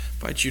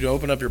I invite you to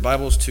open up your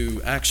Bibles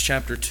to Acts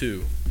chapter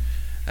 2.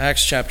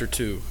 Acts chapter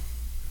 2.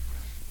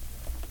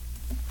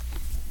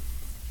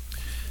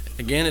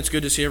 Again, it's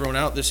good to see everyone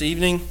out this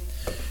evening.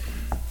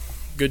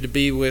 Good to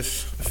be with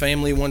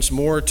family once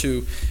more,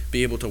 to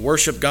be able to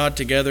worship God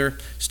together,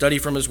 study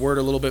from His Word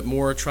a little bit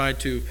more, try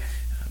to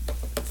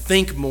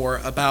think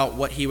more about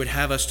what He would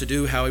have us to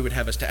do, how He would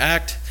have us to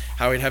act,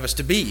 how He'd have us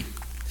to be.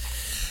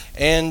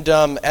 And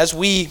as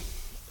we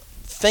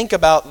think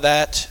about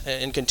that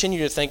and continue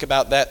to think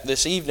about that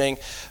this evening,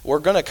 we're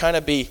going to kind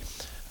of be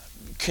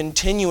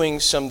continuing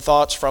some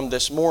thoughts from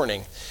this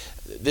morning.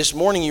 This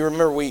morning, you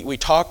remember we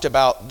talked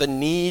about the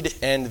need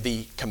and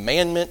the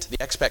commandment,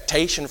 the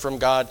expectation from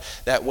God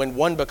that when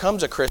one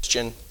becomes a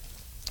Christian,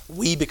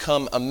 we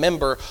become a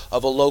member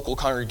of a local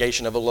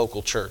congregation, of a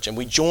local church, and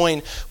we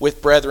join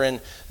with brethren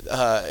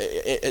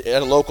at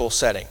a local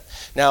setting.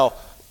 Now,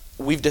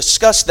 we've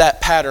discussed that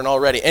pattern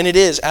already, and it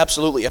is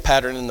absolutely a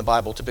pattern in the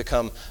Bible to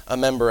become a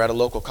member at a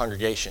local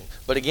congregation.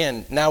 But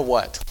again, now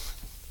what?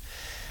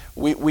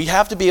 We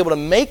have to be able to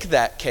make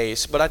that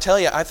case, but I tell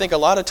you, I think a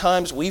lot of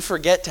times we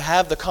forget to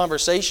have the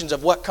conversations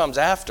of what comes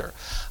after.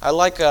 I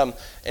like an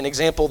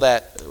example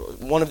that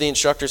one of the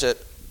instructors at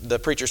the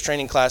preacher's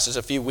training classes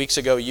a few weeks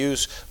ago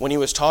used when he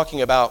was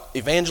talking about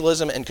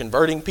evangelism and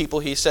converting people.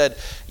 He said,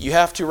 you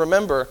have to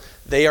remember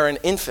they are an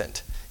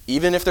infant.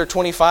 Even if they're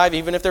 25,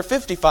 even if they're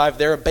 55,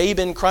 they're a babe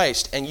in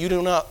Christ. And you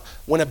do not,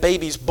 when a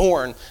baby's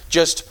born,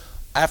 just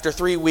after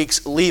 3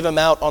 weeks leave him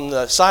out on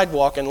the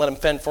sidewalk and let him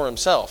fend for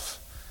himself.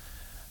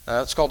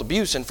 That's called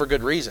abuse, and for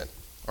good reason,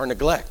 or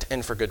neglect,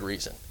 and for good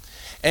reason.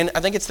 And I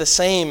think it's the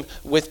same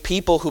with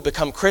people who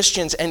become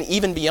Christians, and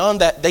even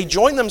beyond that, they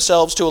join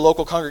themselves to a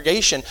local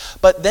congregation,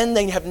 but then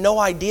they have no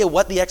idea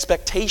what the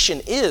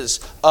expectation is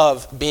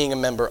of being a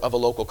member of a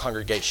local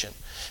congregation.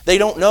 They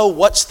don't know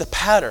what's the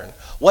pattern.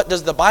 What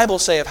does the Bible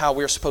say of how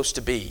we're supposed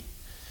to be?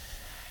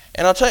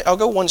 And I'll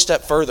go one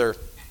step further.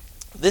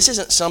 This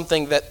isn't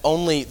something that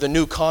only the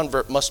new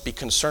convert must be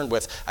concerned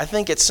with. I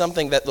think it's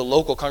something that the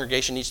local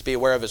congregation needs to be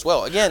aware of as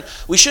well. Again,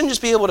 we shouldn't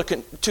just be able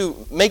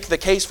to make the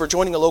case for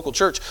joining a local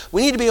church.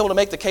 We need to be able to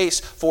make the case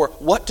for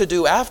what to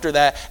do after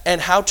that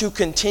and how to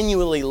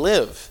continually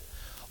live.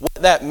 What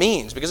that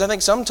means. Because I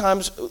think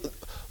sometimes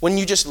when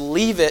you just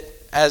leave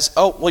it as,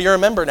 oh, well, you're a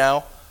member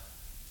now,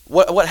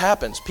 what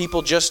happens?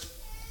 People just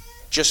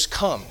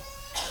come.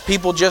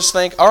 People just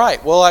think, all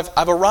right, well,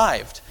 I've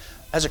arrived.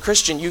 As a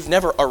Christian, you've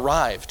never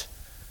arrived.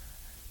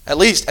 At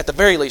the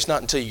very least,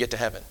 not until you get to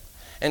heaven.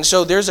 And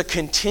so there's a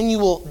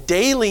continual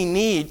daily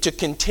need to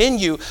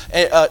continue,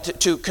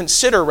 to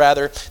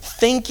consider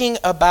thinking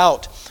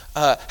about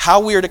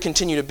how we are to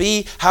continue to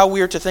be, how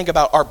we are to think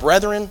about our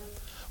brethren.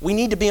 We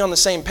need to be on the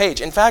same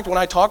page. In fact, when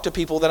I talk to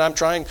people that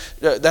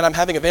I'm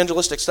having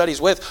evangelistic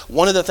studies with,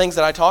 one of the things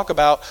that I talk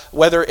about,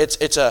 whether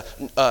it's a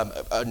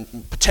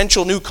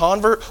potential new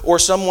convert or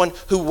someone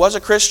who was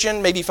a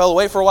Christian, maybe fell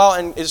away for a while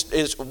and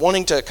is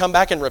wanting to come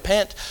back and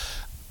repent,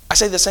 I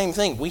say the same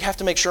thing. We have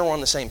to make sure we're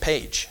on the same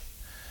page,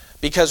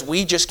 because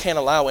we just can't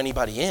allow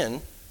anybody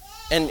in,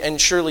 and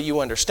surely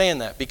you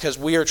understand that, because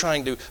we are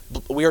trying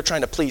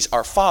to please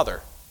our Father.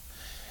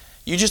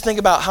 You just think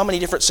about how many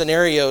different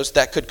scenarios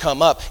that could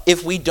come up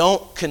if we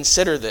don't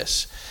consider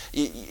this.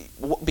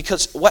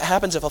 Because what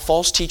happens if a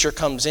false teacher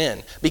comes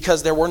in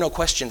because there were no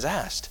questions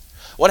asked?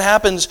 What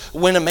happens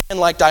when a man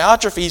like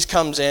Diotrephes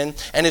comes in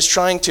and is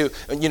trying to,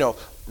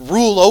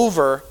 rule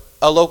over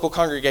a local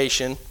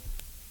congregation?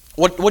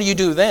 What do you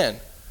do then?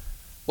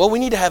 Well, we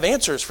need to have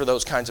answers for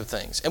those kinds of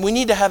things. And we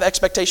need to have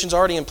expectations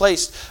already in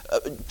place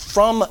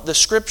from the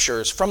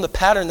Scriptures, from the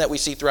pattern that we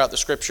see throughout the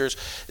Scriptures,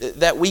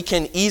 that we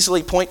can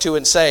easily point to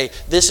and say,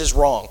 this is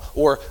wrong,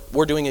 or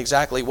we're doing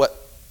exactly what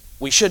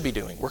we should be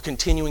doing. We're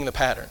continuing the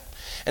pattern.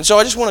 And so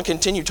I just want to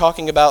continue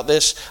talking about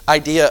this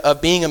idea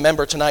of being a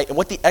member tonight and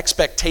what the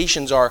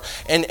expectations are.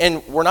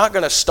 And we're not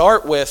going to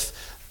start with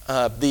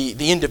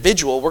the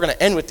individual. We're going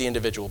to end with the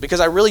individual, because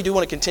I really do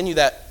want to continue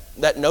that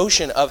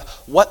notion of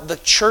what the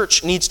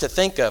church needs to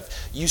think of.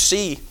 You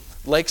see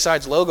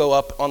Lakeside's logo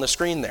up on the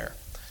screen there.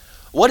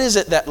 What is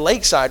it that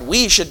Lakeside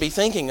we should be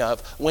thinking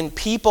of when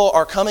people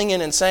are coming in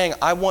and saying,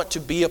 I want to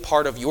be a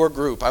part of your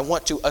group. I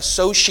want to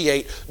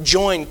associate,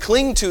 join,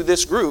 cling to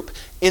this group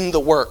in the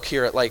work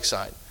here at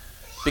Lakeside.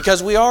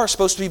 Because we are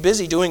supposed to be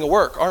busy doing a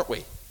work, aren't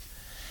we?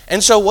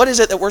 And so what is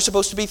it that we're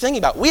supposed to be thinking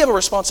about? We have a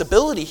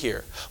responsibility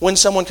here when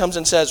someone comes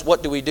and says,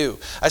 what do we do?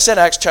 I said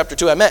Acts chapter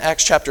 2. I meant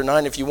Acts chapter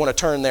 9 if you want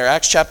to turn there.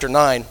 Acts chapter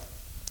 9.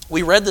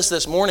 We read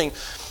this morning,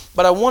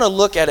 but I want to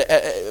look at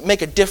it,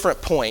 make a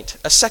different point,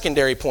 a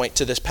secondary point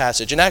to this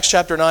passage. In Acts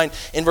chapter 9,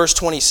 in verse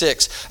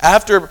 26,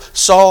 after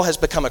Saul has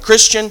become a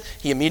Christian,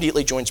 he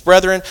immediately joins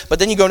brethren. But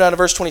then you go down to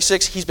verse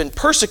 26, he's been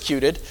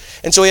persecuted,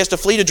 and so he has to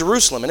flee to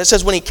Jerusalem. And it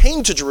says when he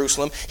came to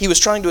Jerusalem, he was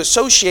trying to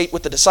associate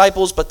with the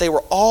disciples, but they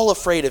were all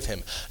afraid of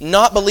him,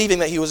 not believing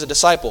that he was a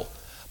disciple.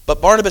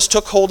 But Barnabas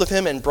took hold of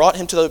him and brought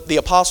him to the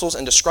apostles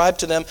and described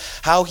to them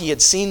how he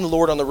had seen the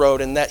Lord on the road,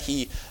 and that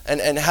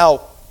and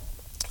how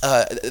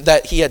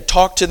that he had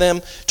talked to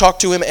him,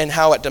 and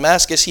how at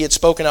Damascus he had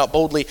spoken out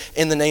boldly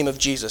in the name of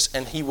Jesus,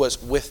 and he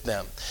was with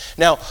them.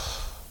 Now,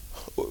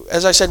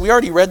 as I said, we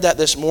already read that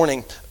this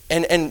morning,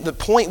 and the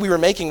point we were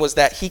making was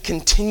that he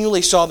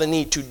continually saw the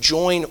need to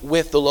join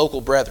with the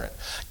local brethren.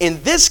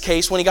 In this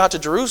case, when he got to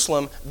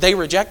Jerusalem, they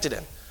rejected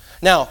him.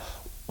 Now,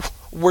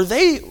 were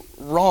they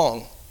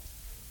wrong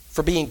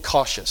for being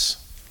cautious?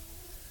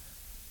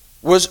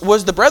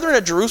 Was the brethren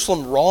at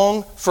Jerusalem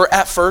wrong for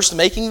at first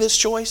making this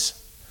choice?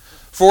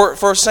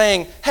 For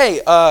saying,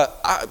 hey,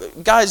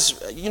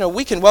 guys,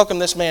 we can welcome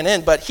this man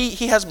in, but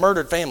he has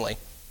murdered family.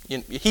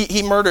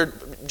 He murdered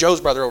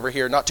Joe's brother over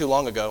here not too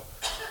long ago,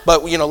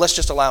 but let's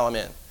just allow him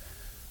in.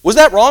 Was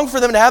that wrong for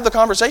them to have the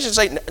conversation and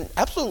say,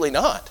 absolutely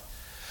not?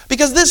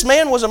 Because this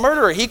man was a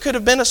murderer. He could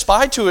have been a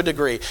spy to a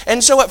degree.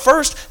 And so at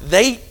first,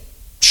 they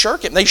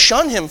shirk him. They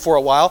shun him for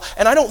a while,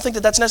 and I don't think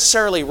that that's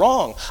necessarily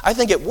wrong. I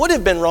think it would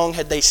have been wrong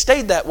had they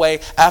stayed that way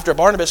after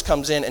Barnabas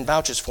comes in and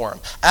vouches for him.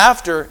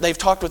 After they've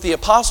talked with the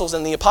apostles,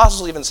 and the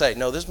apostles even say,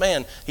 no, this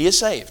man, he is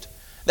saved.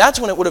 That's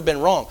when it would have been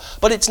wrong.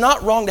 But it's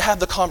not wrong to have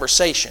the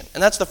conversation,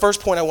 and that's the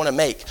first point I want to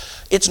make.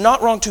 It's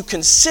not wrong to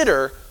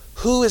consider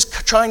who is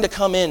trying to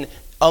come in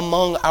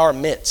among our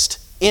midst.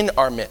 In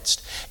our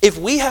midst. If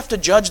we have to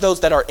judge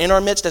those that are in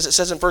our midst, as it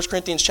says in 1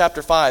 Corinthians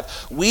chapter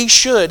 5, we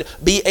should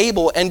be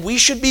able and we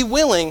should be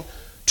willing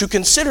to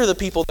consider the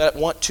people that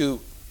want to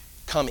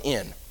come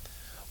in,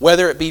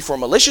 whether it be for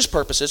malicious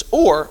purposes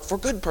or for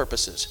good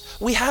purposes.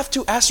 We have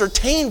to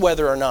ascertain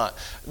whether or not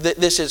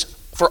this is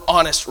for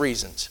honest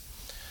reasons.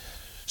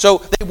 So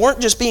they weren't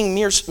just being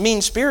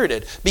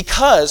mean-spirited,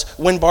 because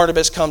when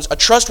Barnabas comes, a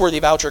trustworthy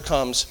voucher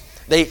comes,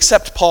 they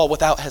accept Paul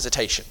without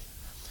hesitation.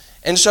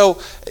 And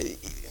so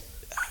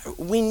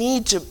we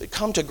need to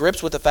come to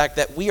grips with the fact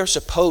that we are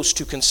supposed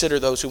to consider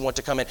those who want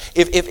to come in.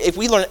 If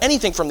we learn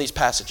anything from these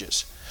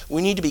passages,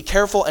 we need to be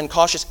careful and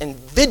cautious and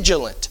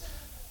vigilant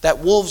that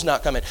wolves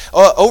not come in.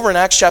 Over in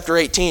Acts chapter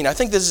 18, I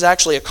think this is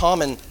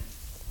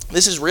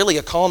really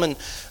a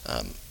common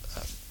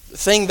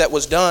thing that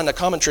was done, a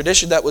common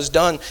tradition that was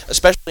done,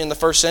 especially in the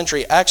first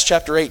century. Acts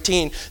chapter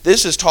 18,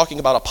 this is talking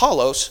about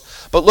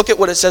Apollos, but look at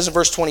what it says in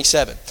verse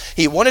 27.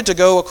 He wanted to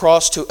go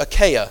across to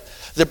Achaia.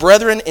 The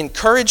brethren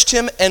encouraged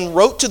him and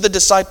wrote to the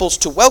disciples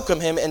to welcome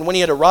him, and when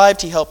he had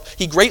arrived,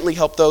 he greatly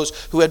helped those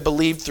who had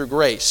believed through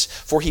grace,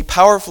 for he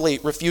powerfully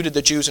refuted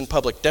the Jews in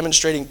public,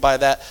 demonstrating by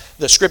that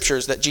the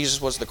scriptures that Jesus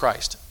was the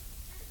Christ.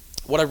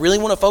 What I really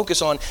want to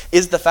focus on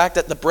is the fact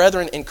that the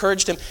brethren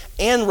encouraged him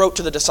and wrote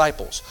to the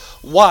disciples.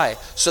 Why?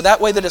 So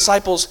that way the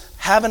disciples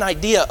have an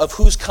idea of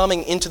who's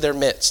coming into their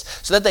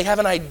midst, so that they have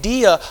an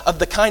idea of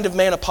the kind of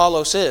man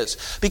Apollos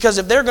is. Because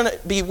if they're going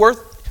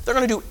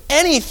to do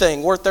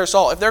anything worth their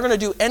salt, if they're going to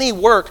do any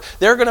work,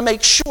 they're going to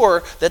make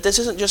sure that this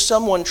isn't just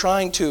someone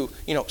trying to,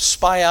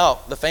 spy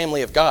out the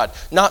family of God,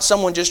 not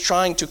someone just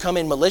trying to come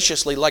in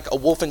maliciously like a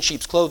wolf in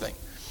sheep's clothing.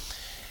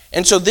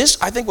 And so this,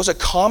 I think, was a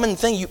common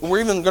thing. We're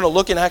even going to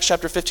look in Acts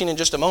chapter 15 in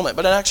just a moment.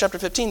 But in Acts chapter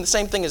 15, the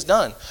same thing is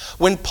done.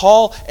 When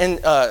Paul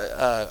and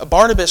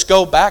Barnabas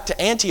go back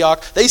to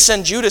Antioch, they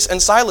send Judas and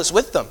Silas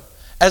with them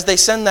as they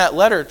send that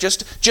letter,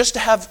 just to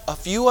have a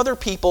few other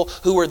people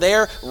who were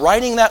there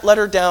writing that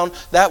letter down.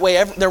 That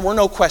way there were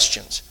no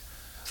questions.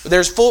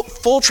 There's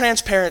full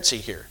transparency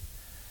here.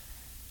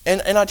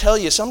 And I tell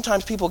you,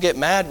 sometimes people get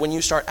mad when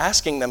you start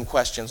asking them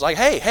questions like,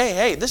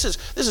 hey, this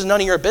is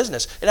none of your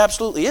business. It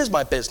absolutely is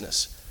my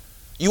business.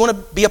 You want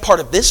to be a part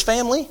of this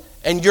family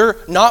and you're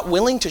not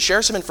willing to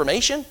share some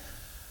information?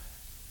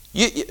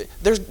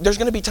 There's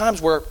going to be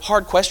times where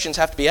hard questions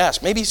have to be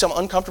asked, maybe some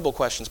uncomfortable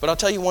questions. But I'll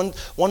tell you one of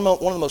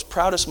the most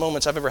proudest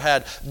moments I've ever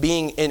had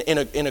being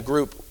in a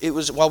group. It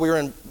was while we were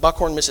in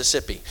Buckhorn,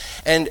 Mississippi.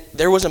 And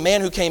there was a man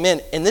who came in,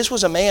 and this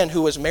was a man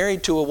who was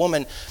married to a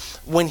woman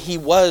when he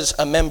was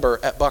a member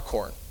at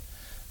Buckhorn.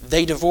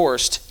 They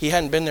divorced. He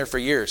hadn't been there for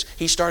years.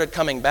 He started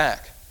coming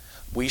back.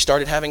 We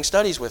started having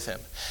studies with him.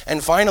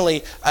 And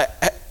finally,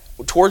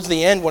 towards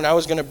the end, when I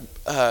was going to,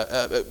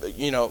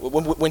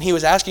 when he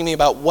was asking me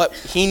about what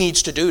he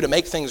needs to do to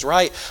make things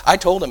right, I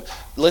told him,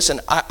 listen,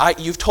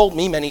 you've told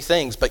me many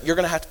things, but you're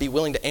going to have to be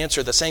willing to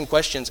answer the same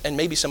questions and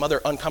maybe some other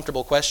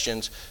uncomfortable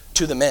questions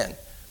to the men.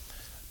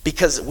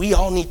 Because we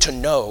all need to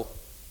know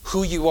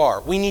who you are.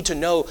 We need to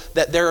know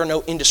that there are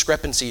no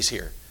indiscrepancies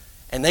here.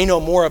 And they know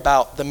more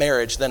about the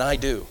marriage than I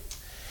do.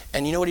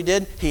 And you know what he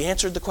did? He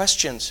answered the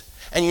questions.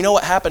 And you know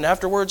what happened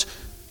afterwards?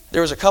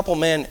 There was a couple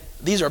men,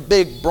 these are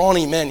big,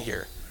 brawny men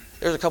here.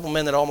 There's a couple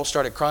men that almost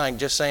started crying,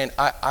 just saying,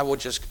 I would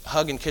just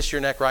hug and kiss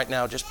your neck right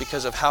now just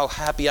because of how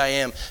happy I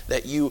am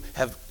that you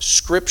have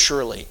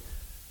scripturally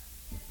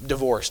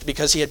divorced,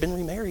 because he had been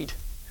remarried.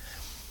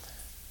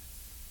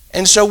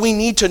 And so we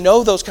need to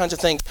know those kinds of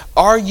things.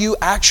 Are you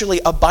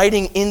actually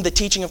abiding in the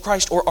teaching of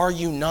Christ, or are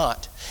you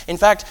not? In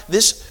fact,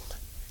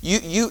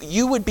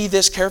 you would be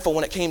this careful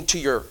when it came to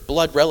your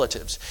blood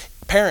relatives.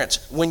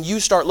 Parents, when you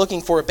start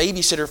looking for a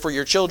babysitter for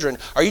your children,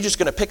 are you just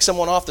going to pick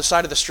someone off the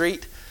side of the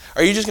street?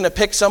 Are you just going to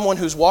pick someone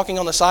who's walking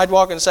on the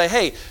sidewalk and say,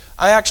 hey,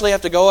 I actually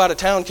have to go out of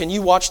town. Can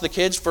you watch the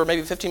kids for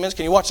maybe 15 minutes?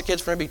 Can you watch the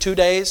kids for maybe 2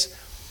 days?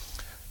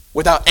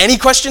 without any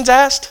questions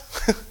asked?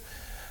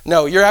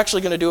 No, you're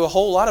actually going to do a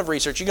whole lot of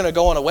research. You're going to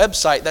go on a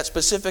website that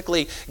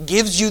specifically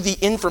gives you the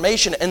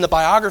information and the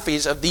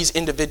biographies of these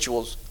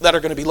individuals that are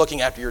going to be looking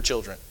after your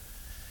children.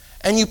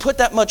 And you put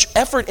that much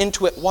effort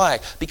into it. Why?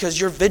 Because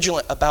you're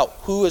vigilant about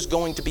who is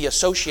going to be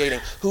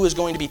associating, who is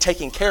going to be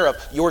taking care of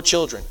your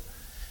children.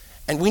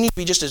 And we need to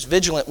be just as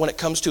vigilant when it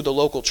comes to the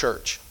local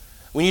church.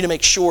 We need to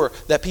make sure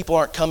that people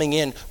aren't coming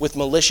in with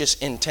malicious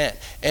intent.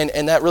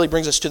 And that really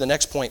brings us to the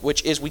next point,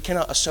 which is we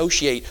cannot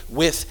associate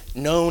with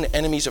known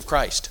enemies of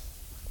Christ.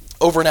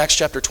 Over in Acts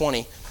chapter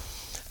 20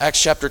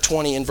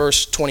 in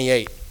verse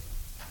 28.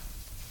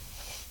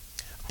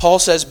 Paul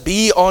says,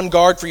 "Be on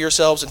guard for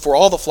yourselves and for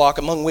all the flock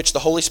among which the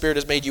Holy Spirit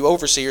has made you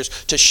overseers,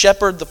 to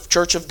shepherd the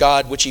church of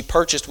God, which he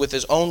purchased with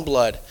his own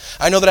blood.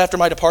 I know that after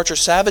my departure,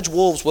 savage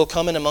wolves will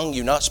come in among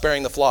you, not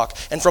sparing the flock.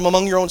 And from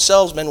among your own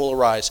selves men will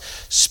arise,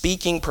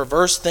 speaking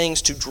perverse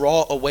things to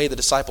draw away the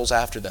disciples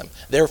after them.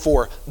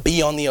 Therefore,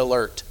 be on the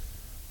alert."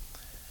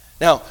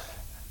 Now,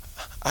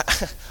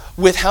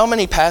 with how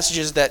many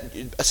passages that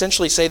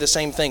essentially say the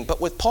same thing,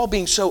 but with Paul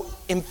being so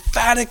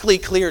emphatically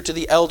clear to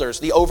the elders,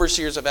 the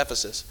overseers of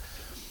Ephesus,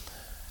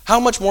 how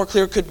much more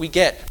clear could we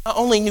get? Not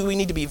only do we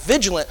need to be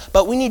vigilant,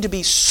 but we need to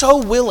be so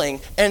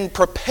willing and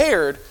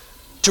prepared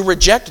to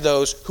reject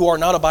those who are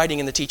not abiding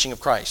in the teaching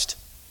of Christ.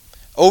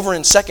 Over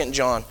in 2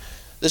 John,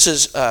 this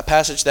is a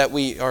passage that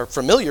we are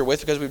familiar with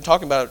because we've been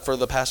talking about it for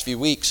the past few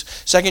weeks.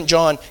 2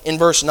 John in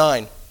verse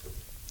 9.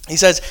 He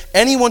says,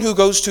 "Anyone who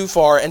goes too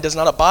far and does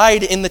not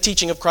abide in the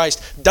teaching of Christ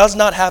does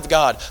not have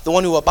God. The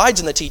one who abides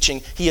in the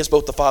teaching, he is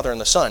both the Father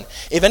and the Son.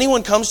 If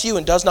anyone comes to you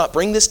and does not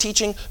bring this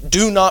teaching,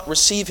 do not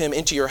receive him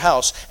into your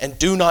house and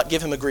do not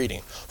give him a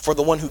greeting. For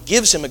the one who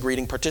gives him a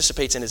greeting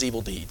participates in his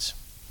evil deeds."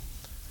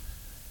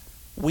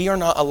 We are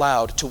not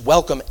allowed to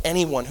welcome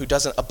anyone who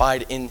doesn't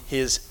abide in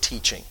his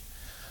teaching.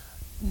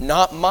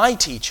 Not my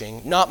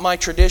teaching, not my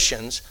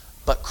traditions,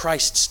 but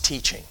Christ's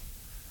teaching.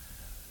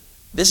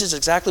 This is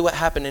exactly what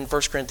happened in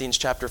 1 Corinthians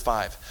chapter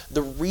 5.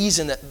 The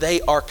reason that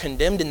they are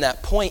condemned in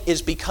that point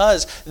is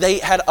because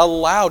they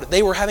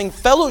were having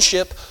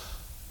fellowship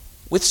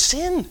with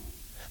sin.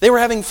 They were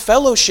having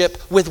fellowship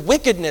with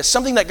wickedness,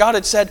 something that God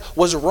had said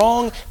was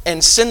wrong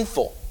and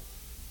sinful.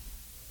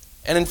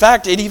 And in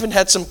fact, it even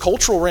had some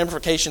cultural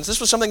ramifications. This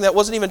was something that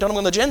wasn't even done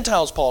among the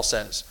Gentiles, Paul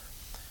says.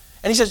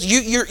 And he says,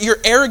 you're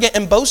arrogant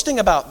and boasting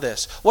about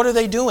this. What are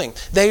they doing?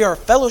 They are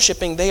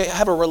fellowshipping. They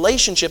have a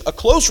relationship, a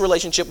close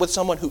relationship with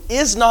someone who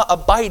is not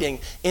abiding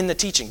in the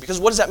teaching. Because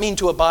what does that mean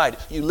to abide?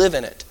 You live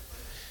in it.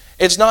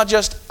 It's not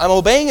just, I'm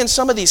obeying in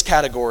some of these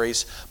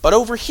categories, but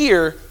over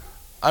here,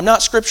 I'm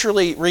not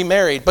scripturally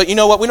remarried. But you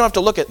know what? We don't have to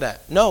look at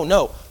that.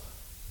 No.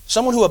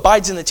 Someone who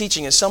abides in the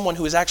teaching is someone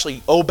who is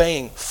actually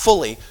obeying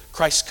fully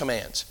Christ's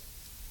commands.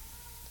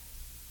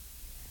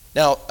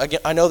 Now,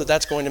 again, I know that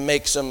that's going to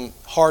make some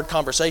hard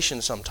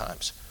conversations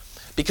sometimes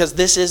because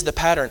this is the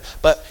pattern.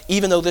 But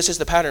even though this is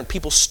the pattern,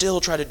 people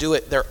still try to do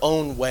it their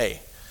own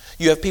way.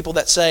 You have people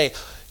that say,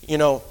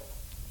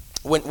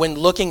 when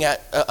looking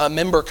at a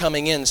member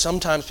coming in,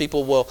 sometimes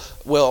people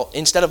will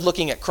instead of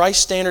looking at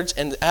Christ's standards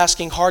and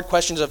asking hard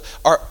questions of,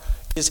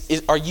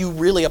 are you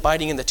really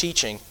abiding in the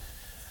teaching?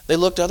 They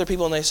look to other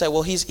people and they say,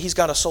 well, he's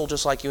got a soul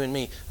just like you and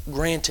me.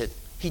 Granted,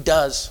 he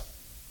does.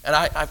 And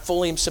I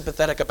fully am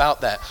sympathetic about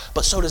that.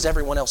 But so does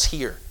everyone else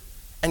here.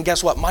 And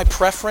guess what? My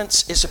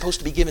preference is supposed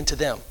to be given to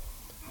them.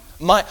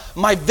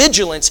 My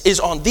vigilance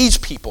is on these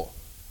people.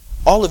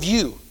 All of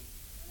you.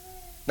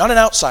 Not an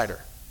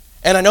outsider.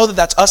 And I know that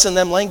that's us and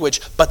them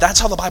language, but that's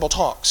how the Bible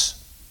talks.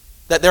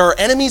 That there are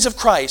enemies of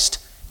Christ,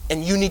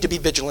 and you need to be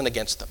vigilant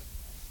against them.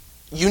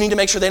 You need to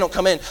make sure they don't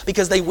come in,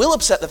 because they will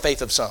upset the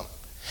faith of some.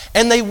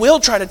 And they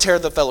will try to tear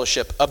the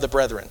fellowship of the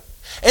brethren.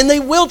 And they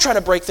will try to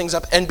break things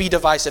up and be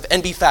divisive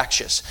and be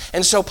factious.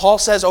 And so Paul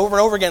says over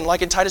and over again,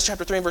 like in Titus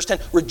chapter 3 and verse 10,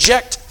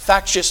 reject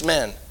factious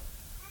men.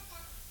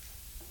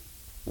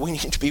 We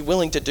need to be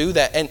willing to do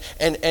that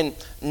and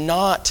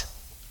not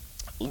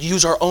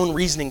use our own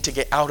reasoning to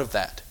get out of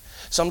that.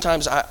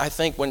 Sometimes I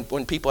think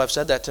when people have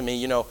said that to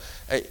me,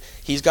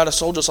 he's got a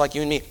soul just like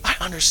you and me. I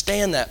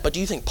understand that, but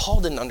do you think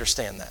Paul didn't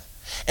understand that?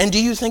 And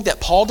do you think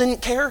that Paul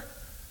didn't care?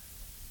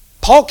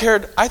 Paul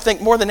cared, I think,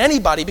 more than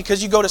anybody,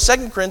 because you go to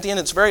 2 Corinthians,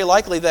 it's very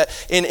likely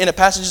that in a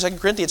passage of 2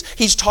 Corinthians,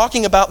 he's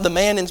talking about the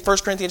man in 1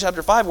 Corinthians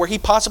chapter 5 where he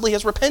possibly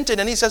has repented,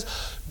 and he says,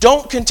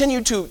 don't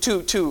continue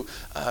to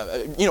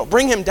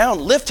bring him down,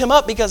 lift him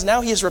up, because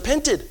now he has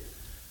repented.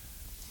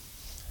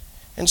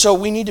 And so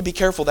we need to be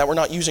careful that we're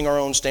not using our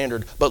own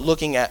standard, but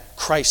looking at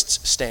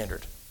Christ's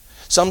standard.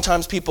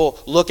 Sometimes people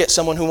look at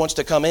someone who wants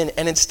to come in,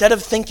 and instead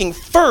of thinking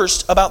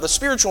first about the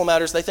spiritual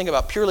matters, they think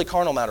about purely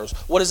carnal matters.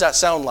 What does that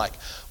sound like?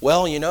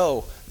 Well,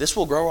 this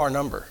will grow our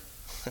number.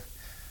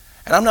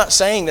 And I'm not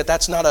saying that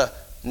that's not a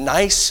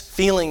nice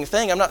feeling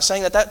thing. I'm not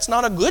saying that that's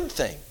not a good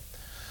thing.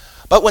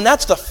 But when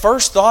that's the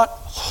first thought,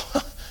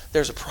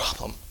 there's a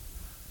problem.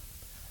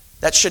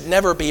 That should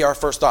never be our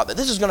first thought, that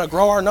this is going to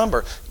grow our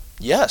number.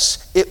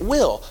 Yes, it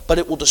will, but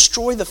it will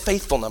destroy the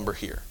faithful number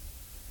here.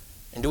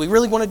 And do we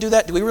really want to do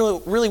that? Do we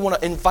really want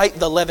to invite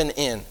the leaven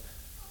in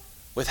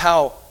with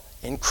how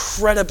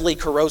incredibly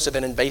corrosive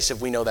and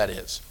invasive we know that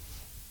is.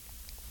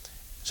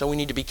 So we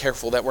need to be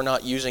careful that we're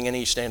not using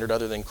any standard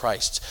other than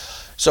Christ's.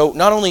 So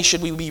not only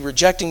should we be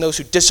rejecting those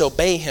who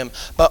disobey him,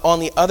 but on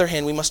the other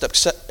hand, we must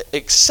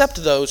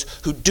accept those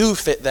who do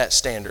fit that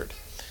standard.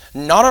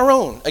 Not our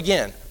own,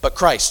 again, but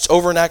Christ's.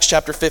 Over in Acts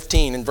chapter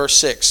 15 in verse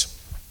 6.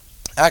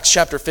 Acts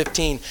chapter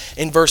 15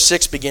 in verse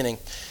 6 beginning.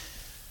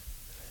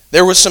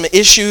 There was some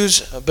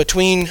issues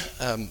between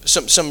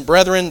some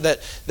brethren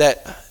that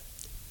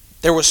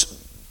there was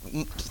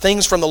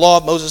things from the law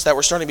of Moses that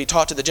were starting to be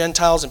taught to the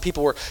Gentiles, and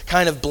people were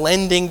kind of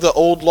blending the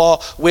old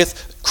law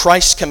with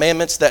Christ's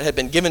commandments that had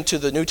been given to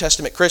the New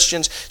Testament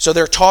Christians. So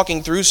they're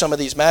talking through some of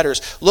these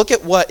matters. Look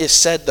at what is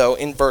said, though,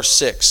 in verse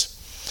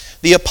 6.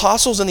 The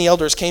apostles and the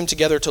elders came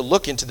together to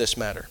look into this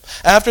matter.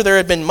 After there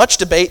had been much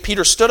debate,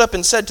 Peter stood up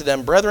and said to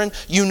them, Brethren,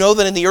 you know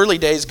that in the early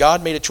days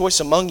God made a choice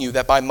among you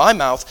that by my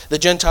mouth the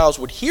Gentiles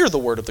would hear the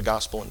word of the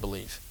gospel and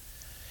believe.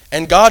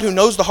 And God, who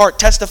knows the heart,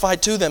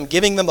 testified to them,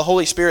 giving them the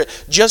Holy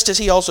Spirit, just as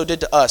he also did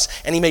to us.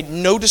 And he made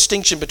no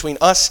distinction between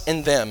us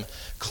and them,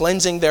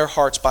 cleansing their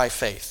hearts by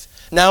faith.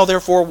 Now,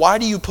 therefore, why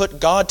do you put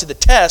God to the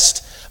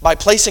test by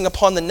placing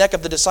upon the neck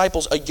of the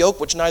disciples a yoke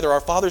which neither our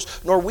fathers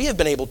nor we have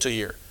been able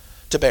to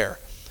bear?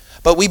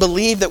 But we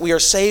believe that we are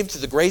saved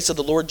through the grace of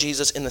the Lord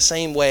Jesus in the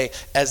same way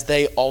as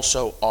they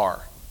also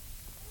are.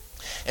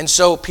 And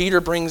so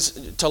Peter brings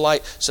to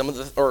light some of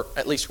the, or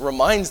at least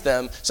reminds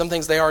them, some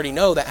things they already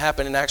know that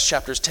happened in Acts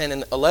chapters 10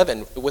 and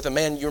 11 with a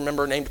man you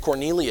remember named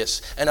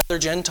Cornelius and other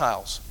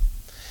Gentiles.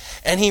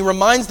 And he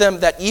reminds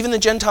them that even the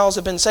Gentiles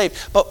have been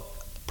saved. But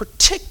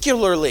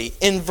particularly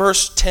in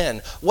verse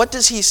 10, what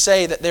does he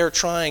say that they're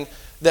trying,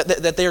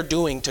 that they're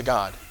doing to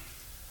God?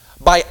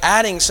 By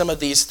adding some of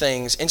these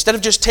things, instead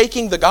of just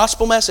taking the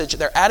gospel message,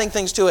 they're adding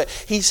things to it.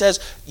 He says,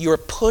 you're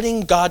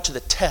putting God to the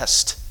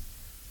test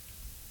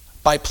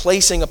by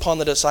placing upon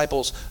the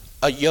disciples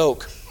a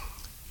yoke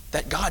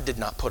that God did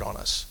not put on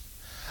us.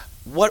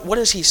 What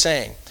is he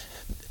saying?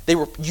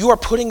 You are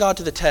putting God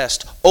to the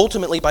test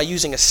ultimately by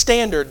using a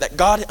standard that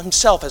God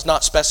himself has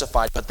not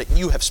specified, but that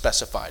you have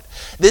specified.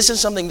 This is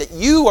something that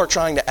you are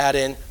trying to add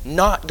in,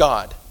 not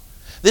God.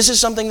 This is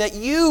something that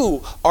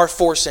you are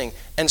forcing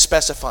and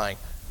specifying,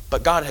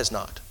 but God has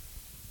not.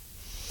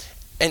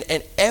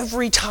 And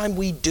every time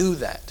we do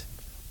that,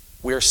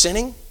 we're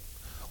sinning.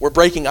 We're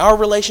breaking our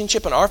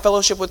relationship and our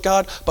fellowship with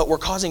God, but we're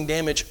causing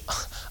damage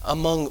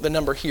among the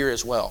number here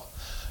as well.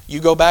 You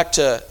go back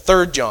to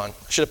 3 John.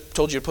 I should have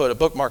told you to put a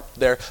bookmark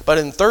there. But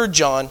in 3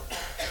 John,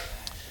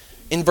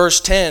 in verse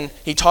 10,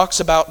 he talks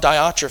about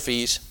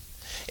Diotrephes.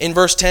 In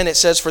verse 10 it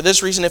says, For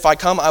this reason if I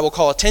come, I will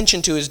call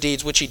attention to his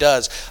deeds, which he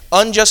does,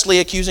 unjustly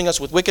accusing us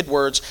with wicked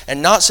words,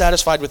 and not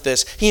satisfied with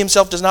this, he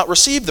himself does not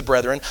receive the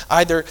brethren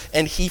either,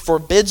 and he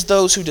forbids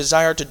those who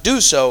desire to do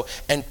so,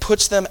 and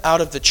puts them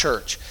out of the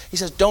church. He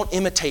says, don't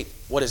imitate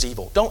what is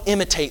evil. Don't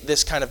imitate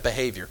this kind of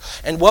behavior.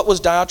 And what was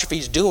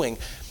Diotrephes doing?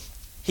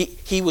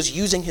 He was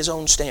using his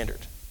own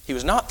standard. He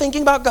was not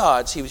thinking about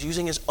God's, he was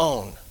using his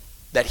own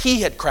that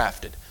he had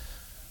crafted.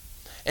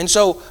 And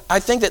so I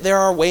think that there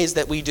are ways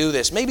that we do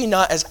this. Maybe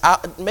not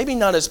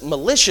as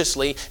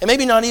maliciously, and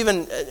maybe not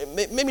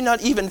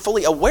even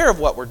fully aware of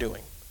what we're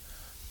doing.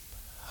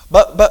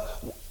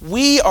 But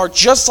we are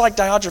just like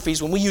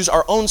Diotrephes when we use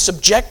our own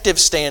subjective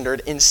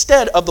standard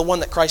instead of the one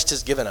that Christ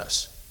has given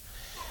us.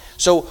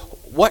 So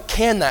what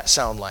can that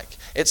sound like?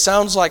 It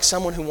sounds like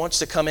someone who wants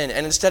to come in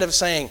and instead of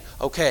saying,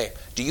 okay,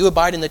 do you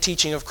abide in the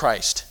teaching of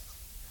Christ?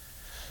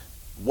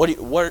 What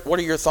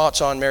are your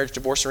thoughts on marriage,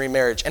 divorce, and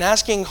remarriage? And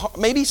asking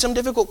maybe some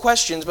difficult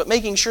questions, but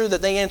making sure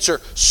that they answer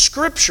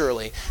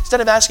scripturally.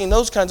 Instead of asking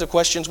those kinds of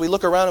questions, we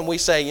look around and we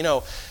say,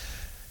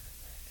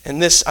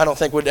 and this I don't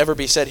think would ever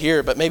be said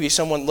here, but maybe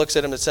someone looks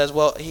at him and says,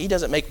 well, he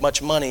doesn't make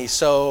much money,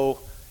 so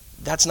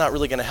that's not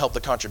really going to help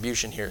the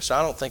contribution here. So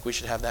I don't think we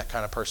should have that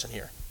kind of person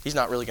here. He's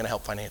not really going to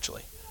help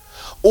financially.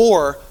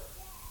 Or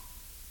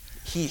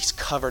he's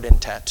covered in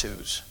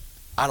tattoos.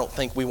 I don't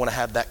think we want to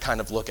have that kind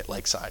of look at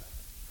Lakeside.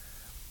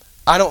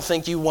 I don't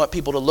think you want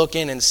people to look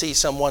in and see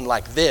someone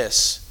like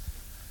this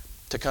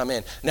to come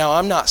in. Now,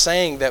 I'm not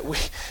saying that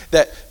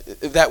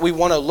we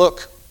want to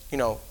look,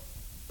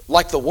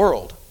 like the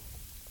world.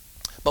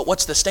 But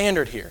what's the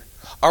standard here?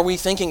 Are we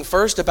thinking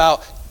first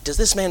about, does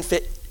this man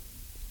fit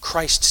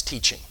Christ's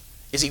teaching?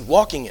 Is he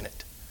walking in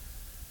it?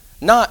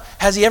 Not,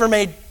 has he ever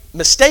made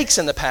mistakes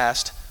in the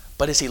past,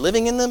 but is he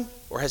living in them,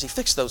 or has he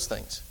fixed those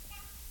things?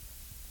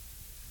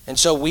 And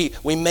so we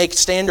make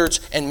standards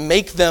and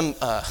make them,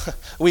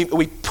 we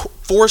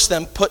force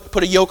them,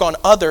 put a yoke on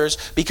others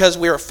because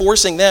we are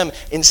forcing them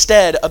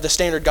instead of the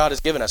standard God has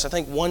given us. I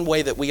think one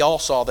way that we all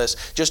saw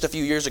this just a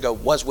few years ago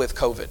was with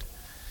COVID.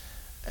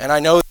 And I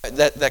know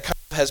that kind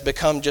of has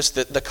become just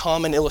the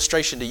common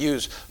illustration to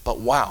use, but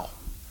wow.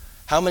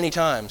 How many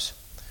times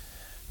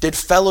did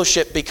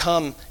fellowship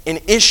become an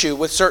issue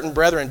with certain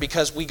brethren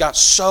because we got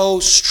so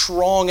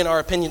strong in our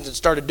opinions and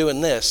started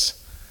doing this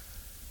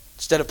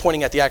instead of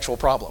pointing at the actual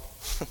problem?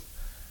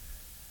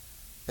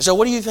 And so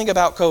what do you think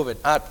about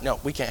COVID? No,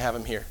 we can't have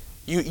him here.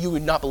 You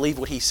would not believe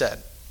what he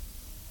said.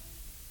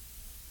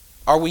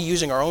 Are we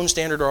using our own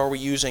standard or are we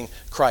using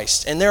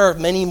Christ? And there are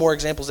many more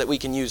examples that we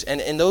can use.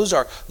 And those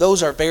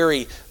are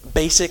very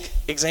basic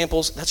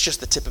examples. That's just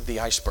the tip of the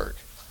iceberg.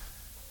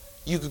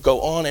 You could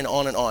go on and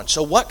on and on.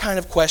 So what kind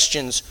of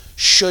questions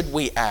should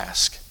we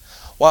ask?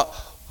 While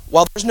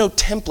there's no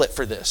template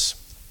for this,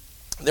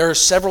 there are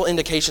several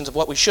indications of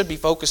what we should be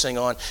focusing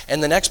on,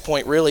 and the next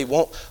point really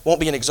won't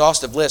be an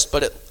exhaustive list,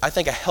 but I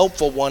think a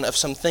helpful one of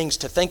some things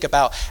to think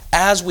about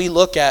as we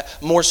look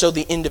at more so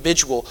the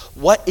individual.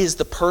 What is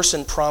the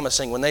person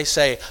promising when they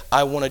say,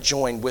 I want to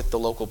join with the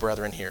local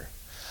brethren here?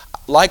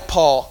 Like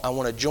Paul, I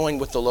want to join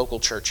with the local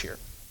church here,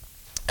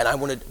 and I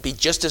want to be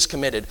just as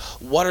committed.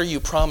 What are you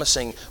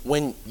promising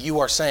when you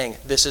are saying,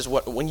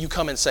 when you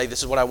come and say,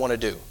 this is what I want to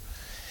do?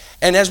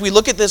 And as we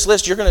look at this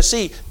list, you're going to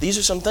see these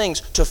are some things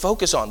to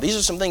focus on. These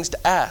are some things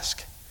to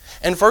ask.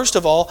 And first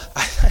of all,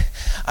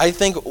 I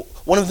think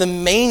one of the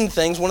main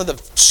things, one of the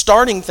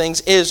starting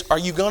things is, are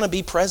you going to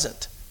be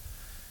present?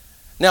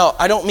 Now,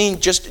 I don't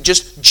mean just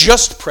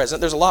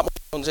present. There's a lot more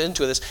that goes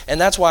into this, and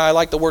that's why I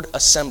like the word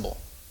assemble.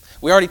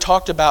 We already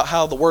talked about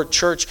how the word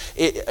church,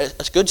 a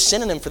good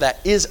synonym for that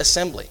is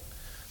assembly.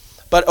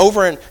 But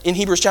over in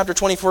Hebrews chapter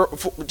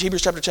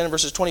 10,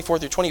 verses 24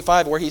 through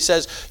 25, where he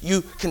says,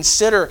 you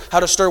consider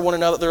how to stir one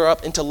another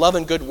up into love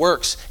and good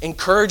works,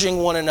 encouraging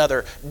one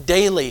another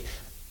daily,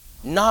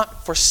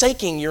 not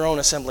forsaking your own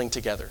assembling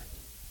together.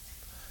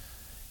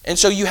 And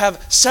so you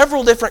have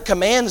several different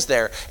commands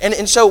there.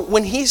 And so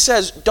when he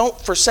says, don't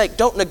forsake,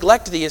 don't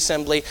neglect the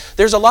assembly,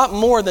 there's a lot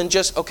more than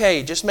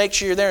just make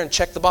sure you're there and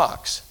check the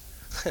box.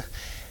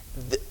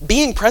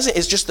 Being present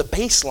is just the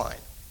baseline.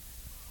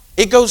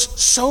 It goes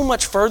so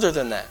much further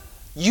than that.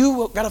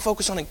 You got to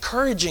focus on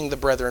encouraging the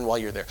brethren while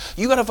you're there.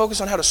 You got to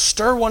focus on how to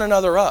stir one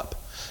another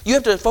up. You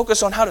have to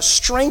focus on how to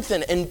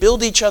strengthen and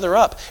build each other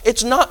up.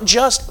 It's not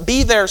just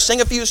be there, sing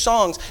a few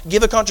songs,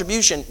 give a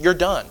contribution, you're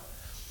done.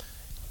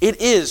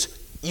 It is,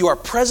 you are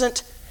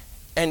present,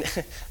 and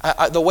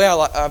the way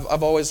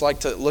I've always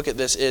liked to look at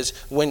this is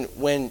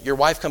when your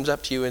wife comes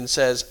up to you and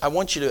says, I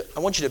want you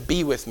to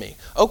be with me.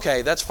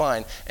 Okay, that's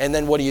fine. And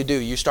then what do?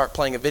 You start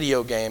playing a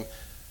video game.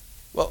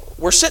 Well,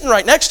 we're sitting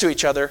right next to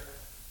each other.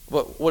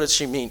 What does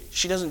she mean?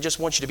 She doesn't just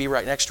want you to be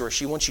right next to her.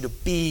 She wants you to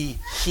be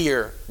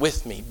here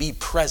with me, be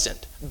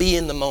present, be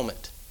in the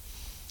moment.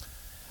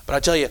 But I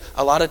tell you,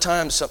 a lot of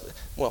times,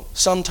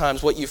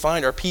 sometimes what you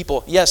find are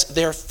people, yes,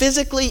 they're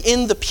physically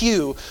in the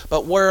pew,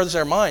 but where is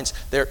their minds?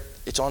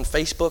 It's on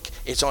Facebook,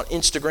 it's on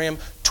Instagram,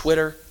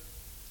 Twitter,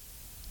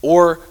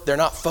 or they're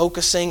not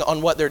focusing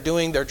on what they're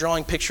doing. They're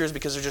drawing pictures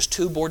because they're just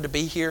too bored to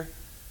be here.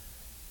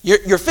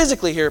 You're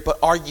physically here, but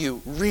are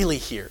you really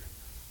here?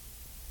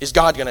 Is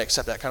God going to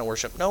accept that kind of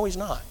worship? No, He's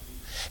not.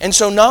 And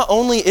so not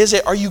only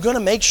are you going to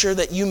make sure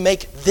that you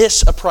make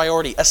this a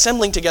priority,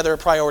 assembling together a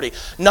priority,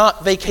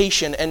 not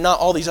vacation and not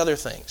all these other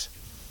things,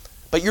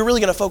 but you're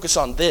really going to focus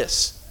on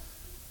this.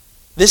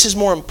 This is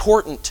more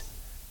important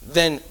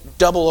than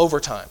double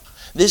overtime.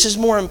 This is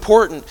more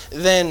important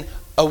than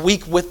a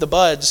week with the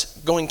buds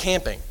going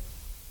camping.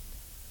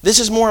 This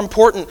is more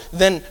important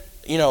than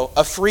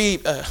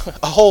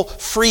a whole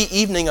free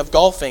evening of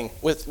golfing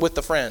with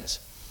the friends.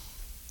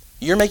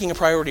 You're making a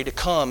priority to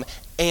come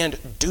and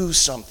do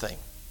something.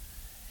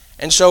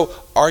 And so,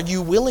 are you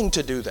willing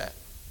to do that?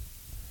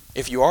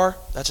 If you are,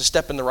 that's a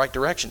step in the right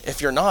direction. If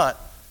you're not,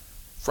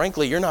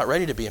 frankly, you're not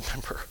ready to be a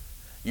member.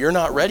 You're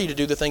not ready to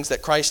do the things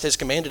that Christ has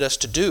commanded us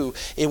to do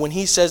when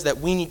He says that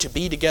we need to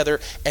be together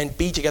and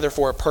be together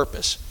for a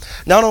purpose.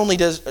 Not only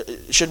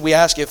should we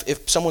ask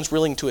if someone's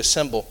willing to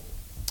assemble,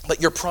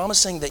 but you're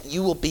promising that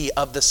you will be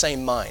of the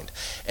same mind.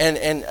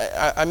 And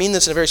I mean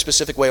this in a very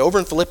specific way. Over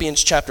in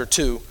Philippians chapter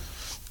 2,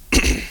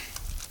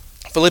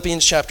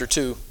 Philippians chapter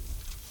 2,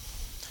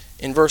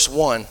 in verse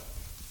 1.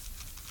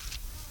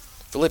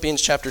 Philippians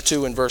chapter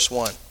 2 in verse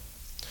 1.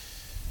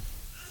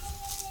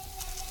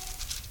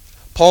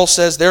 Paul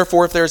says,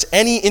 therefore, if there is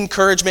any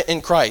encouragement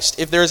in Christ,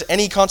 if there is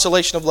any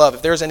consolation of love,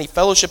 if there is any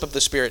fellowship of the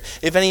Spirit,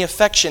 if any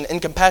affection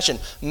and compassion,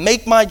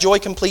 make my joy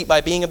complete by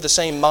being of the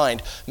same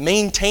mind,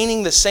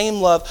 maintaining the same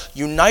love,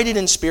 united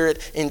in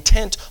spirit,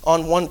 intent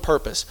on one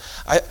purpose.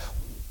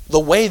 The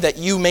way that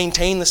you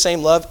maintain the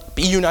same love,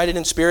 be united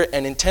in spirit,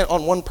 and intent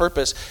on one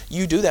purpose,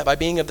 you do that by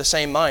being of the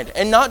same mind.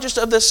 And not just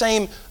of the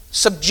same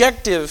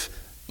subjective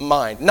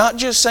mind. Not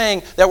just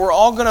saying that we're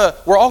all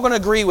gonna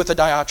agree with the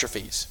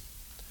Diotrephes.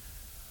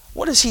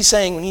 What is he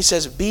saying when he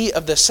says, be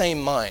of the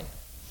same mind?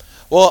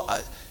 Well,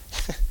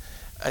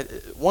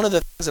 one of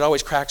the things that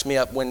always cracks me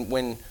up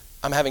when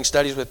I'm having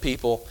studies with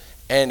people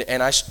and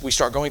we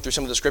start going through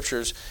some of the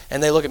scriptures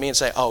and they look at me and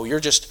say, oh, you're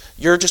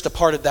just a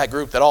part of that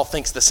group that all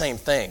thinks the same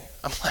thing.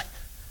 I'm like,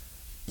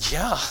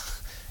 yeah,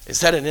 is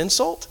that an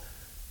insult?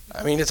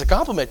 I mean, it's a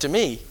compliment to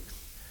me.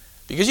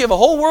 Because you have a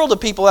whole world of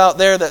people out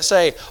there that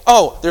say,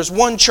 oh, there's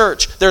one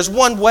church, there's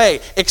one way,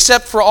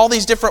 except for all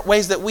these different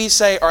ways that we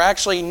say are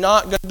actually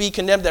not going to be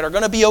condemned, that are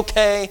going to be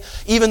okay,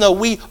 even though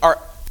we are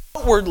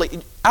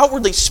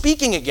outwardly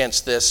speaking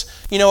against this.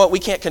 You know what? We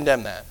can't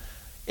condemn that.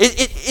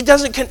 It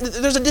doesn't.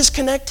 There's a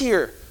disconnect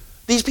here.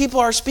 These people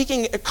are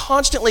speaking,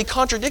 constantly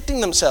contradicting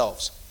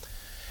themselves.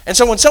 And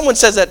so when someone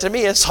says that to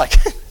me, it's like,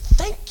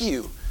 thank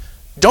you.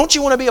 Don't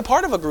you want to be a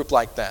part of a group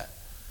like that?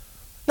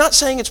 Not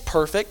saying it's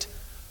perfect,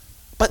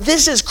 but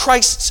this is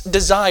Christ's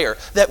desire,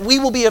 that we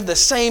will be of the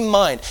same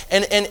mind.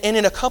 And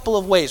in a couple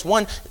of ways.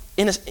 One,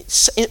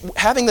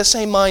 having the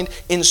same mind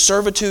in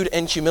servitude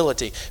and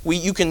humility.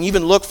 You can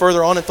even look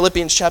further on in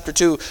Philippians chapter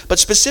 2, but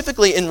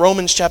specifically in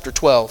Romans chapter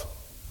 12.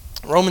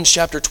 Romans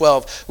chapter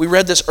 12. We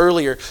read this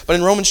earlier, but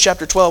in Romans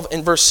chapter 12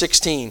 in verse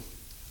 16.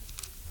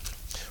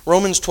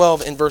 Romans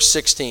 12 in verse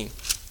 16.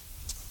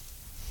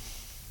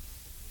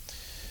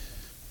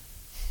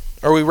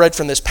 Or we read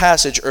from this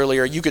passage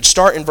earlier. You could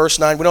start in verse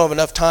 9. We don't have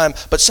enough time.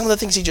 But some of the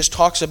things he just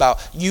talks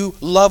about. You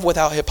love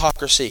without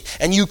hypocrisy.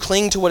 And you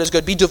cling to what is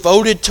good. Be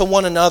devoted to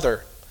one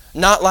another.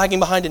 Not lagging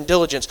behind in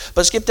diligence.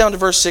 But skip down to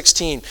verse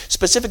 16.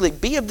 Specifically,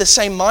 be of the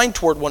same mind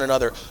toward one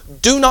another.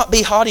 Do not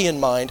be haughty in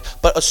mind,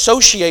 but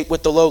associate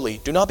with the lowly.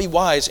 Do not be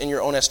wise in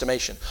your own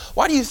estimation.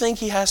 Why do you think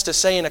he has to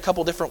say in a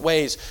couple different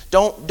ways,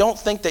 don't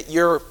think that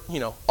you're,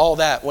 all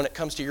that when it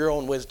comes to your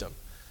own wisdom.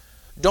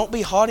 Don't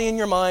be haughty in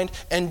your mind,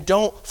 and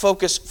don't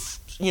focus,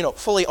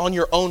 fully on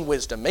your own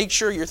wisdom. Make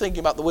sure you're thinking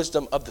about the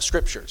wisdom of the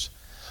Scriptures.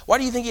 Why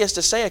do you think he has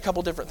to say a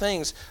couple different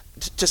things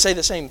to say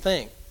the same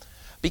thing?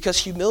 Because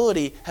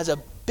humility has a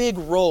big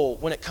role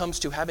when it comes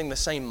to having the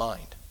same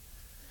mind.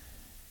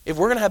 If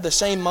we're going to have the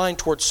same mind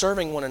towards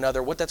serving one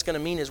another, what that's going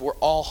to mean is we're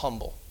all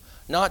humble.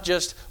 Not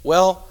just,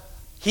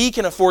 he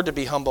can afford to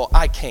be humble,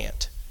 I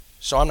can't,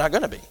 so I'm not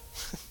going to be.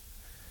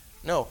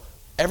 No.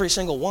 Every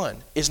single one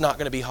is not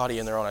going to be haughty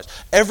in their own eyes.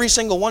 Every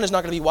single one is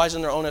not going to be wise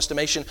in their own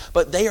estimation,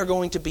 but they are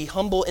going to be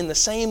humble in the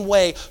same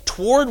way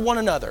toward one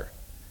another.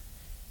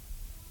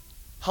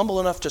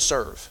 Humble enough to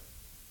serve.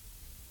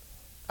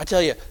 I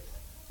tell you,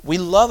 we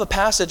love a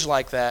passage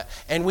like that,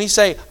 and we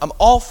say, I'm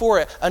all for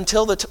it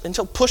until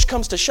push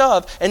comes to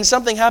shove, and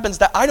something happens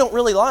that I don't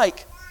really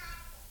like.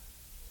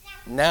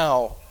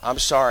 Now, I'm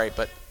sorry,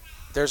 but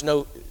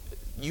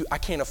I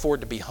can't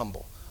afford to be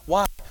humble.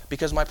 Why?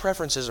 Because my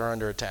preferences are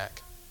under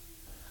attack.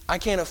 I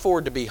can't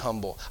afford to be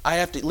humble. I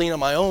have to lean on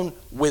my own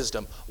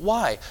wisdom.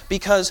 Why?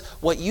 Because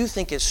what you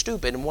think is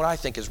stupid and what I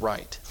think is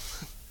right.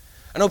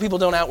 I know people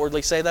don't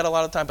outwardly say that a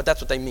lot of the time, but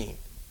that's what they mean.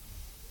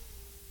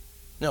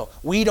 No,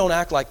 we don't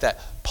act like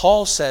that.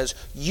 Paul says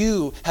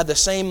you have the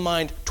same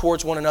mind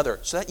towards one another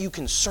so that you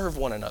can serve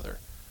one another.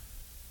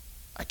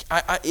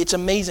 It's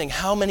amazing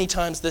how many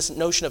times this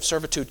notion of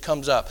servitude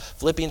comes up.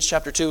 Philippians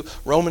chapter 2,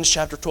 Romans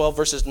chapter 12,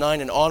 verses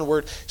 9 and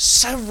onward.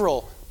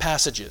 Several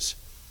passages.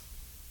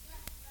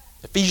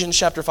 Ephesians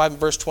chapter 5 and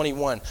verse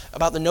 21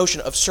 about the notion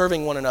of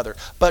serving one another.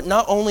 But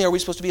not only are we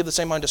supposed to be of the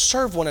same mind to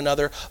serve one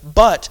another,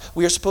 but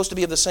we are supposed to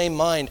be of the same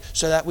mind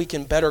so that we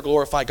can better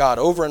glorify God.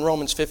 Over in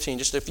Romans 15,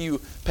 just a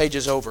few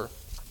pages over.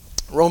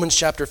 Romans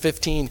chapter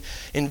 15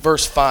 in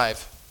verse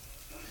 5.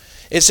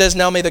 It says,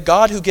 Now may the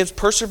God who gives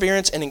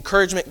perseverance and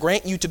encouragement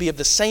grant you to be of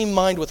the same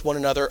mind with one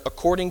another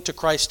according to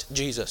Christ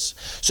Jesus,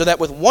 so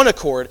that with one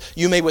accord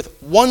you may with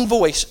one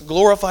voice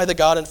glorify the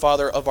God and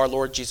Father of our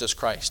Lord Jesus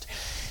Christ.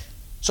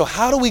 So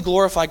how do we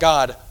glorify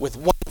God with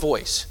one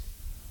voice?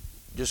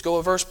 Just go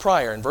a verse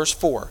prior, in verse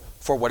 4.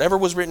 For whatever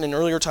was written in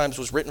earlier times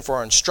was written for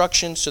our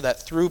instruction, so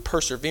that through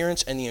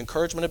perseverance and the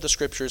encouragement of the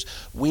Scriptures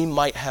we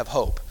might have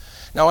hope.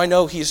 Now I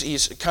know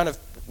he's kind of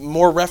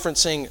more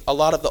referencing a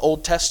lot of the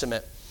Old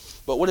Testament,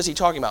 but what is he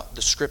talking about?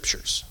 The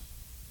Scriptures.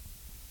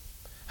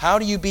 How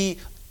do you be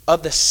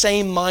of the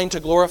same mind to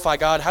glorify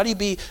God? How do you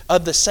be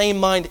of the same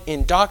mind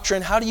in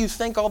doctrine? How do you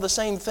think all the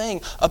same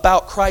thing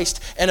about Christ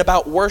and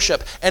about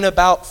worship and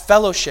about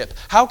fellowship?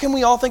 How can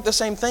we all think the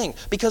same thing?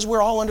 Because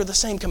we're all under the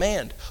same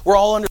command. We're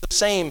all under the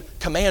same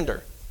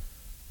commander.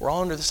 We're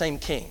all under the same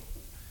king.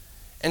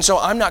 And so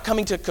I'm not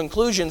coming to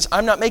conclusions.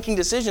 I'm not making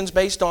decisions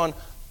based on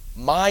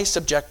my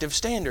subjective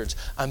standards.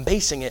 I'm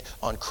basing it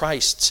on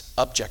Christ's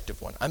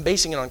objective one. I'm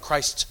basing it on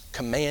Christ's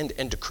command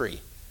and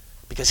decree.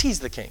 Because he's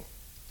the king.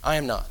 I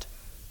am not.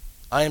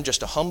 I am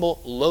just a humble,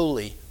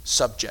 lowly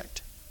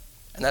subject.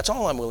 And that's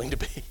all I'm willing to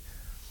be.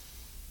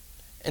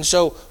 And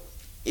so,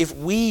 if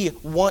we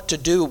want to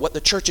do what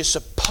the church is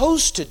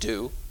supposed to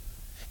do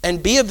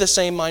and be of the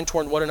same mind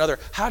toward one another,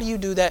 how do you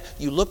do that?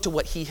 You look to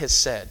what he has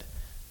said.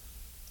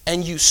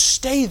 And you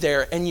stay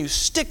there and you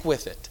stick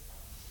with it.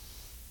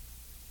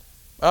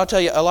 I'll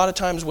tell you, a lot of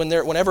times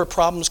whenever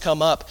problems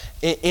come up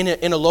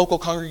in a local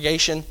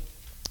congregation,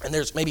 and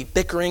there's maybe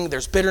bickering,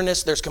 there's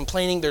bitterness, there's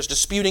complaining, there's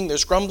disputing,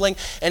 there's grumbling,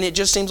 and it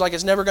just seems like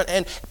it's never going to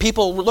end.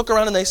 People look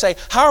around and they say,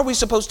 how are we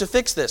supposed to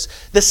fix this?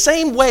 The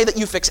same way that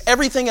you fix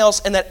everything else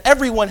and that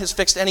everyone has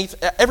fixed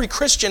every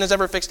Christian has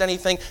ever fixed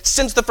anything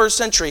since the first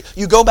century,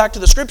 you go back to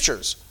the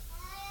Scriptures.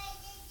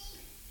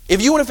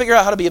 If you want to figure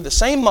out how to be of the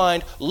same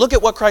mind, look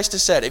at what Christ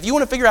has said. If you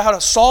want to figure out how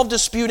to solve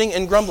disputing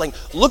and grumbling,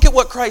 look at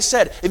what Christ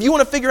said. If you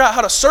want to figure out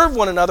how to serve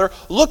one another,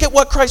 look at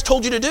what Christ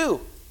told you to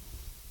do.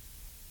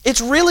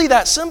 It's really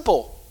that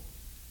simple.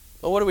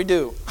 But what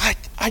do? I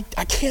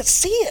can't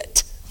see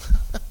it.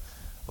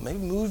 Well, maybe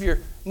move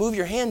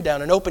your hand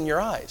down and open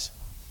your eyes.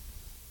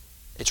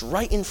 It's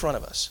right in front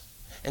of us.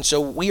 And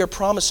so we are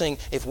promising,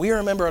 if we are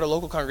a member at a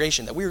local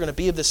congregation, that we are going to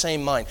be of the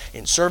same mind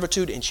in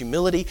servitude, in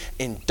humility,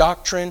 in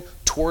doctrine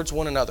towards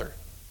one another.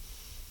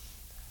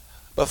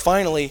 But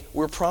finally,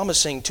 we're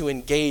promising to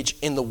engage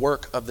in the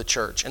work of the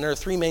church. And there are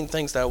three main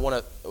things that I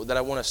want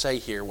to say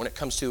here when it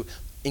comes to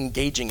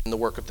engaging in the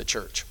work of the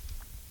church.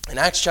 In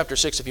Acts chapter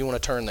 6, if you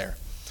want to turn there.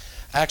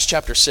 Acts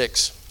chapter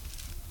 6.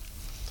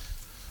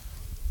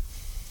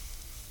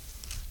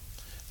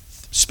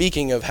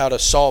 Speaking of how to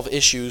solve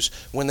issues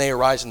when they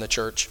arise in the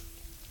church.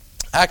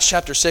 Acts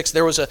chapter 6,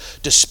 there was a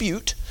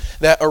dispute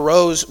that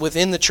arose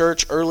within the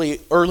church early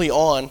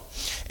on.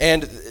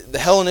 And the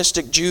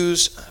Hellenistic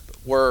Jews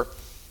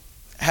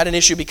had an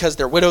issue because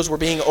their widows were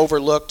being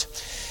overlooked.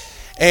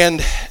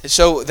 And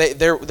so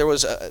there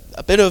was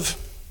a bit of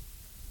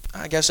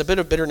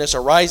bitterness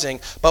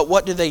arising. But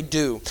what do?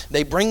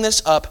 They bring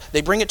this up,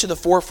 they bring it to the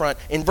forefront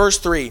in verse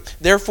 3.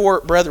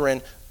 Therefore,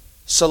 brethren,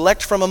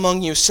 select from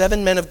among you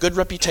 7 men of good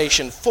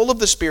reputation, full of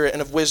the Spirit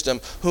and of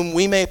wisdom, whom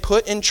we may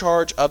put in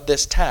charge of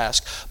this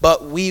task,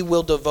 but we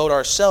will devote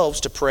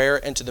ourselves to prayer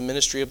and to the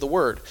ministry of the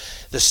word.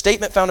 The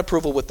statement found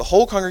approval with the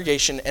whole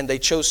congregation, and they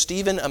chose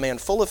Stephen, a man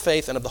full of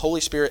faith and of the Holy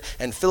Spirit,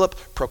 and Philip,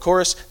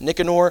 Prochorus,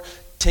 Nicanor,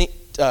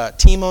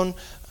 Timon,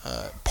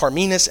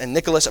 Parmenas, and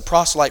Nicholas, a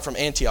proselyte from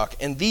Antioch.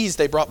 And these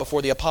they brought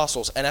before the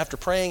apostles, and after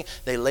praying,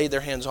 they laid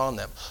their hands on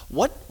them.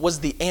 What was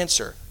the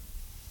answer?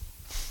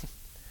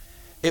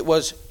 It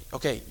was,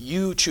 okay,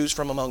 you choose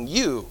from among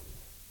you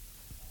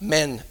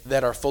men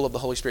that are full of the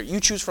Holy Spirit. You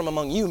choose from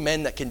among you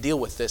men that can deal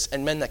with this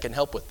and men that can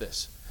help with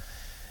this.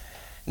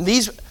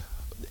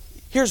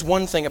 Here's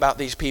one thing about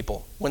these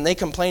people. When they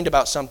complained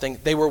about something,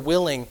 they were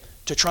willing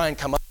to try and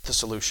come up with a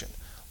solution.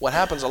 What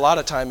happens a lot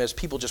of time is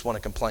people just want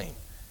to complain,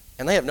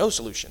 and they have no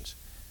solutions.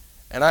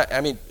 And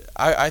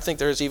I think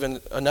there's even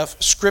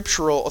enough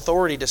scriptural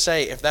authority to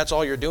say if that's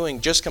all you're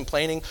doing, just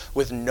complaining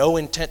with no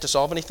intent to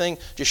solve anything,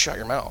 just shut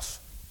your mouth.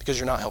 Because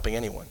you're not helping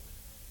anyone.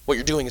 What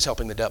you're doing is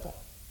helping the devil.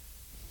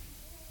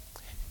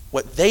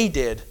 What they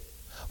did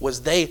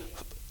was they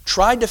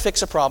tried to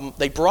fix a problem,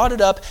 they brought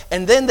it up,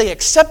 and then they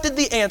accepted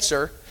the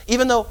answer,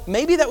 even though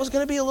maybe that was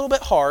going to be a little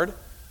bit hard,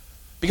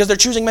 because they're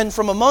choosing men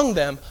from among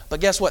them, but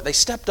guess what? They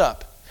stepped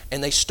up,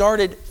 and they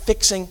started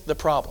fixing the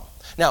problem.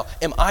 Now,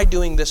 am I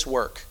doing this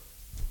work,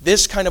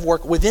 this kind of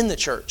work within the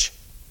church,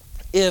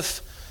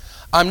 if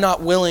I'm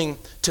not willing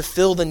to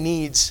fill the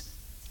needs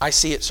I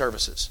see at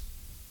services?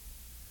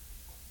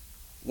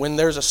 When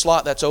there's a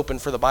slot that's open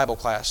for the Bible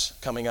class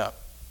coming up,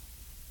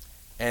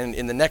 and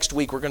in the next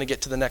week we're going to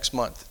get to the next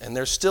month, and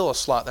there's still a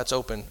slot that's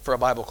open for a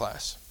Bible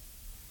class,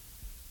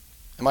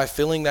 am I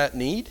filling that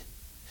need?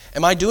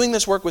 Am I doing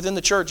this work within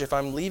the church if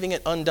I'm leaving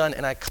it undone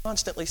and I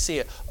constantly see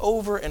it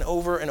over and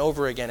over and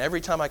over again? Every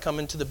time I come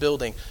into the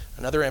building,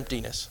 another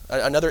emptiness,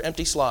 another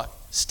empty slot,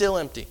 still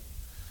empty.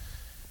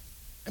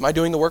 Am I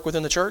doing the work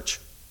within the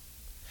church?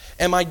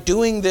 Am I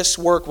doing this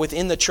work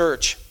within the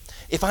church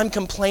if I'm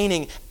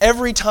complaining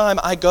every time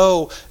I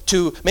go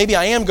to, maybe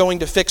I am going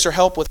to fix or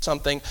help with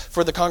something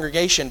for the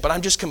congregation, but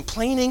I'm just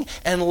complaining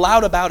and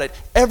loud about it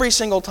every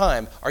single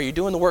time? Are you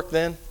doing the work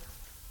then?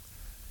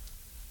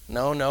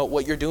 No.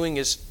 What you're doing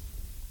is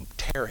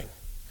tearing.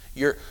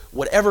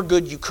 Whatever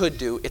good you could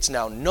do, it's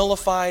now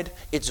nullified,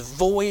 it's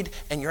void,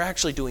 and you're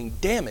actually doing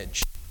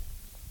damage.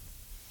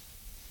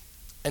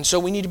 And so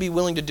we need to be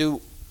willing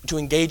to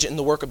engage in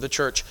the work of the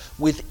church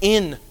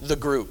within the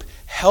group,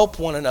 help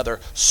one another,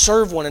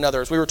 serve one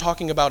another, as we were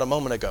talking about a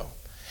moment ago.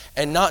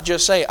 And not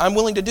just say, I'm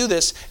willing to do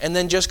this, and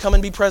then just come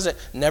and be present,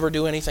 never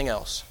do anything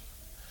else.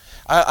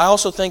 I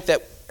also think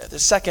that,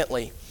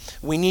 secondly,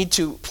 we need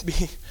to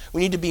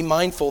be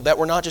mindful that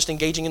we're not just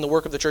engaging in the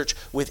work of the church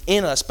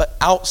within us, but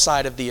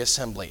outside of the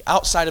assembly,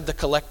 outside of the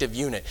collective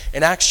unit.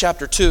 In Acts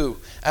chapter 2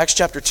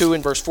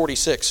 in verse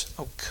 46.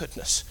 Oh,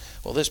 goodness.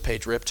 Well, this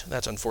page ripped.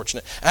 That's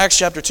unfortunate. Acts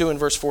chapter 2 and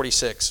verse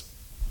 46.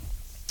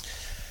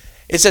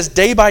 It says,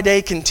 day by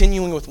day,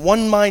 continuing with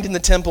one mind in the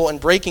temple and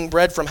breaking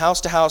bread from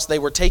house to house, they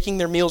were taking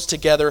their meals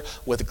together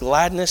with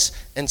gladness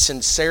and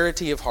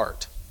sincerity of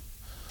heart.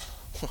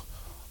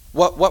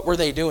 What were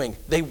they doing?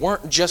 They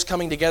weren't just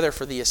coming together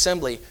for the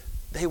assembly.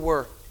 They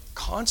were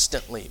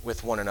constantly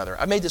with one another.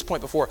 I made this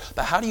point before,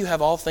 but how do you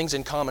have all things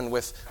in common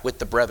with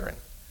the brethren?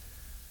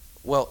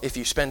 Well, if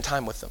you spend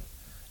time with them.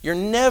 You're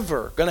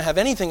never going to have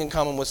anything in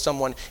common with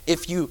someone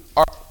if you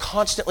are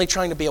constantly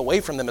trying to be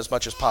away from them as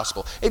much as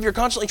possible. If you're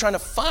constantly trying to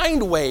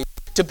find ways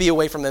to be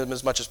away from them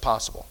as much as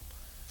possible.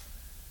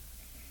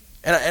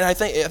 And I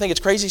think it's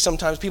crazy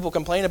sometimes people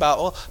complain about,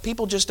 well,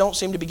 people just don't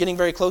seem to be getting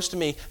very close to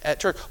me at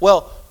church.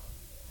 Well,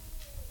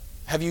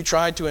 have you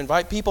tried to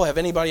invite people? Have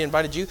anybody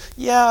invited you?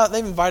 Yeah,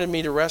 they've invited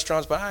me to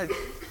restaurants, but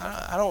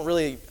I don't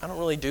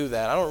really do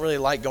that. I don't really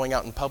like going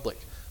out in public.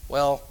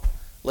 Well,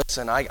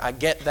 listen, I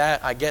get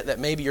that. I get that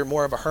maybe you're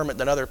more of a hermit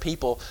than other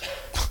people,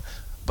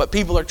 but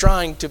people are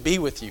trying to be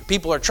with you.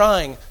 People are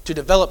trying to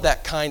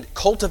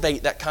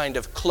cultivate that kind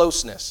of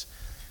closeness.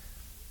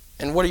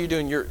 And what are you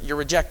doing? You're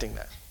rejecting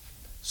that.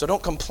 So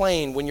don't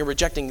complain when you're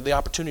rejecting the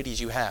opportunities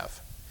you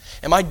have.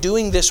 Am I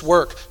doing this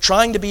work,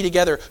 trying to be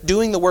together,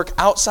 doing the work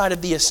outside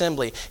of the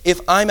assembly? If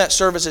I'm at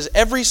services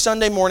every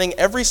Sunday morning,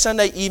 every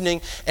Sunday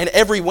evening, and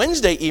every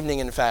Wednesday evening,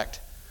 in fact,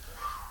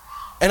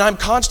 and I'm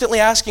constantly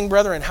asking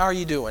brethren, how are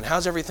you doing?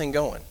 How's everything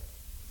going?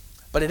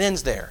 But it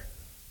ends there.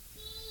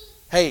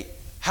 Hey,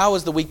 how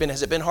has the week been?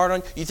 Has it been hard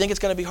on you? You think it's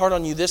going to be hard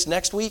on you this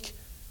next week?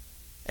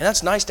 And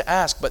that's nice to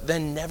ask, but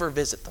then never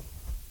visit them.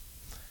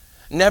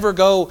 Never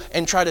go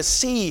and try to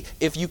see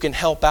if you can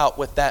help out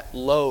with that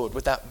load,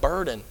 with that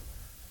burden.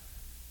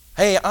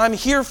 Hey, I'm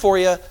here for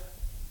you.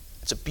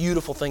 It's a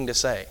beautiful thing to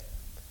say.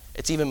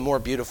 It's even more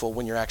beautiful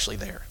when you're actually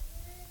there.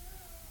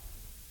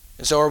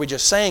 And so are we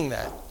just saying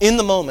that in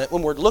the moment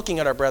when we're looking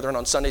at our brethren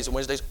on Sundays and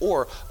Wednesdays,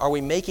 or are we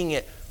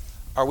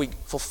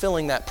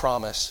fulfilling that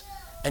promise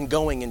and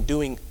going and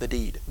doing the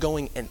deed,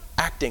 going and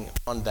acting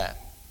on that?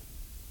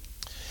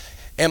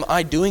 Am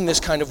I doing this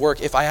kind of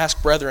work if I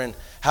ask brethren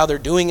how they're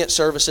doing at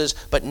services,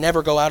 but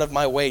never go out of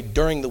my way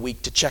during the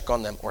week to check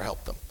on them or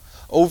help them?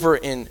 Over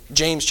in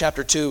James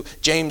chapter 2,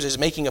 James is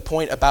making a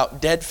point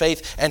about dead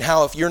faith and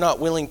how if you're not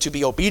willing to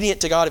be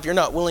obedient to God, if you're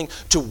not willing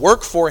to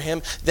work for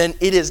Him, then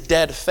it is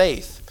dead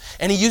faith.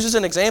 And he uses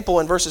an example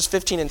in verses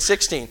 15 and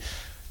 16.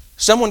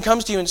 Someone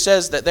comes to you and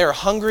says that they're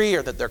hungry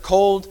or that they're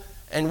cold,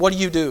 and what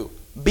do?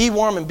 Be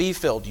warm and be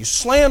filled. You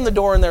slam the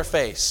door in their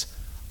face.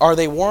 Are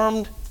they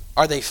warmed?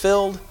 Are they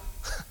filled?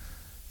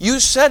 You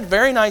said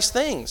very nice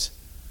things.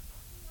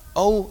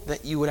 Oh,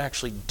 that you would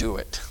actually do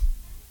it.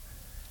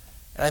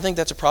 And I think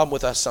that's a problem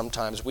with us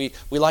sometimes. We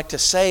like to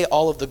say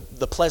all of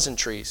the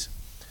pleasantries,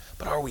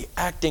 but are we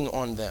acting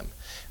on them?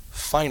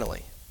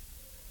 Finally,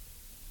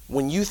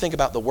 when you think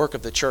about the work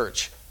of the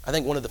church, I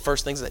think one of the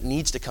first things that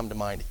needs to come to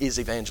mind is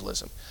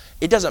evangelism.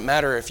 It doesn't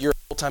matter if you're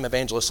a full-time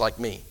evangelist like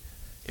me.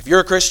 If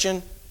you're a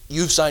Christian,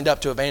 you've signed up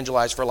to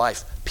evangelize for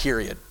life,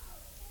 period.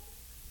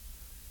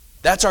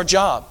 That's our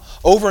job.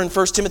 Over in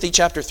 1 Timothy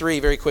chapter 3,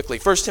 very quickly.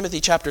 1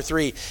 Timothy chapter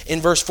 3, in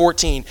verse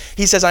 14,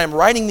 he says, I am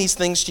writing these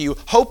things to you,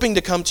 hoping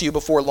to come to you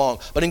before long.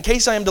 But in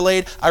case I am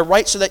delayed, I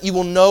write so that you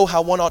will know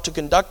how one ought to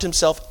conduct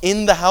himself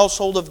in the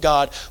household of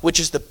God, which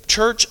is the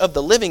church of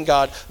the living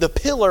God, the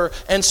pillar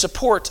and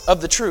support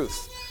of the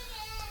truth.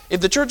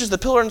 If the church is the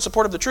pillar and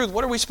support of the truth,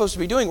 what are we supposed to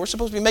be doing? We're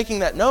supposed to be making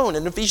that known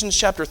in Ephesians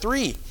chapter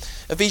 3.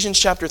 Ephesians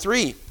chapter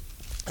 3.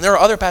 And there are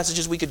other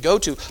passages we could go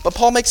to, but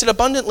Paul makes it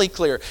abundantly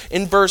clear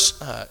in verse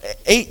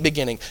 8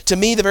 beginning. To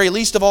me, the very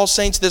least of all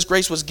saints, this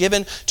grace was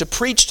given to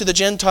preach to the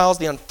Gentiles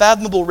the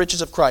unfathomable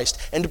riches of Christ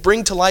and to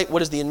bring to light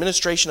what is the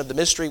administration of the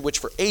mystery which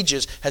for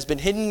ages has been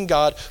hidden in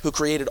God who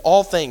created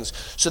all things,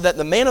 so that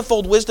the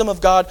manifold wisdom of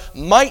God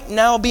might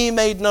now be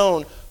made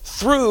known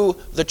through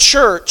the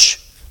church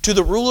to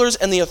the rulers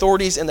and the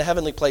authorities in the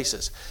heavenly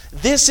places.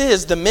 This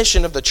is the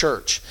mission of the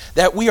church,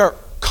 that we are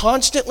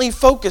constantly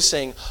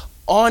focusing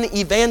on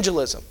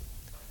evangelism.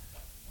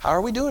 How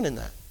are we doing in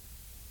that?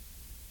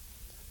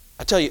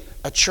 I tell you,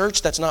 a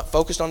church that's not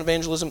focused on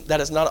evangelism,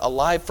 that is not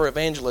alive for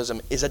evangelism,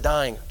 is a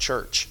dying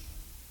church.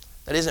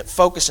 That isn't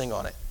focusing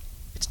on it.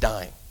 It's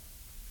dying.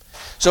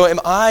 So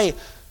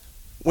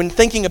when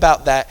thinking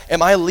about that,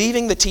 am I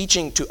leaving the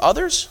teaching to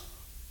others?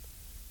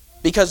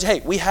 Because, hey,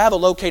 we have a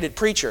located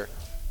preacher.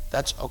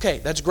 That's okay,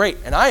 that's great.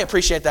 And I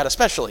appreciate that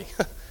especially.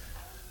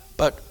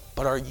 But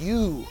are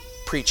you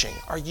preaching?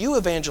 Are you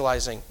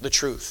evangelizing the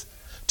truth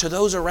to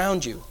those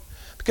around you?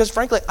 Because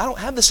frankly, I don't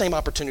have the same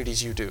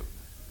opportunities you do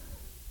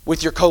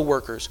with your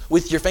coworkers,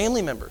 with your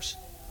family members.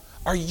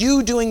 Are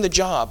you doing the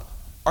job?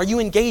 Are you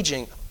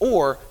engaging?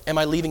 Or am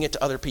I leaving it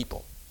to other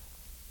people?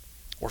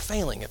 Or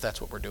failing if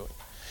that's what we're doing?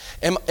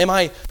 Am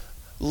I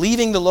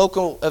leaving the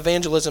local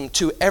evangelism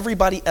to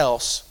everybody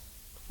else,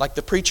 like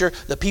the preacher,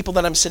 the people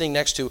that I'm sitting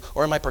next to,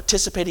 or am I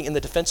participating in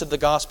the defense of the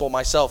gospel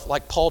myself,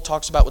 like Paul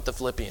talks about with the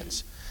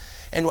Philippians?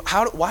 And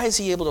why is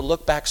he able to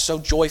look back so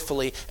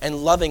joyfully and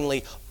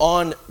lovingly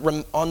on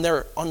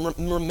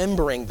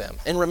remembering them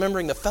and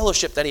remembering the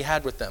fellowship that he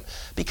had with them?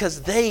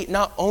 Because they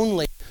not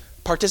only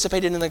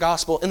participated in the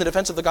gospel, in the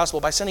defense of the gospel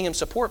by sending him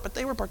support, but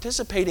they were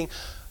participating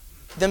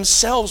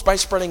themselves by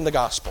spreading the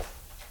gospel.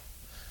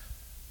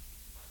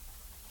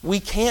 We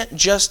can't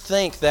just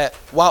think that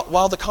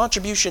while the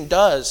contribution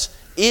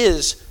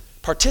is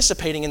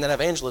participating in that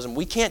evangelism,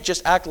 we can't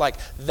just act like,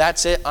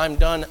 that's it, I'm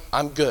done,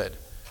 I'm good.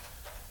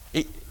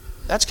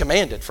 That's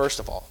commanded, first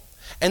of all.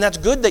 And that's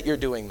good that you're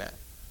doing that.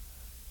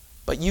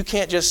 But you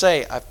can't just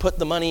say, I've put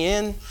the money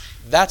in,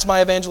 that's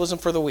my evangelism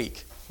for the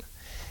week.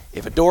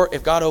 If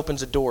God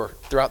opens a door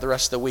throughout the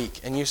rest of the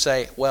week and you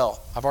say,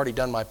 well, I've already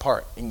done my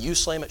part, and you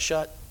slam it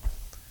shut,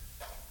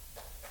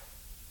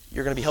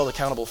 you're going to be held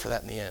accountable for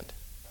that in the end.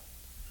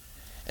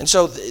 And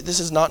so this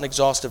is not an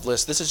exhaustive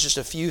list. This is just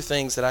a few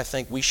things that I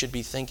think we should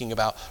be thinking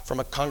about from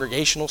a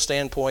congregational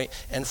standpoint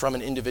and from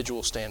an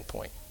individual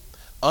standpoint.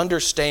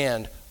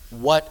 Understand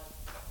what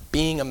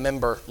being a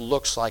member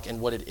looks like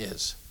and what it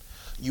is.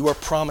 You are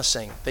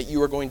promising that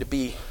you are going to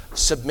be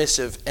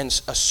submissive and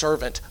a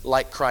servant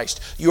like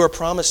Christ. You are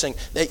promising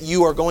that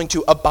you are going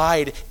to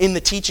abide in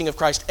the teaching of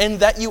Christ, and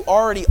that you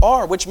already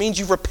are, which means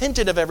you've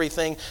repented of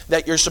everything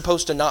that you're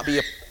supposed to not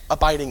be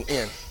abiding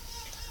in.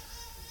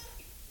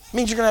 It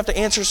means you're going to have to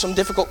answer some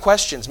difficult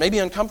questions, maybe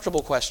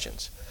uncomfortable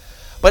questions.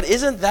 But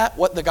isn't that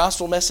what the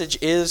gospel message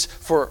is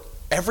for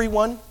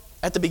everyone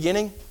at the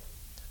beginning?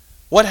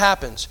 What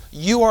happens?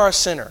 You are a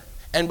sinner,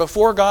 and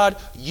before God,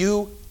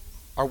 you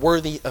are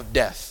worthy of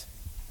death.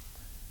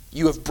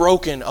 You have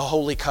broken a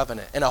holy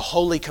covenant and a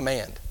holy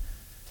command.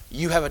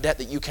 You have a debt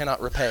that you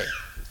cannot repay.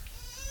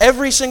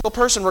 Every single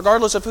person,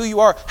 regardless of who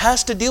you are,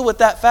 has to deal with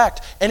that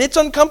fact, and it's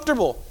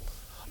uncomfortable.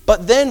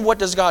 But then what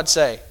does God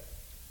say?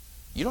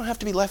 You don't have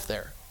to be left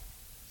there,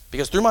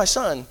 because through my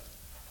Son,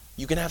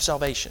 you can have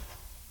salvation.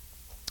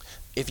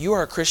 If you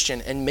are a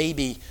Christian and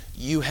maybe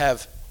you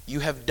have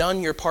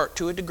done your part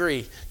to a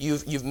degree,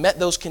 you've met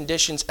those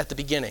conditions at the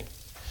beginning,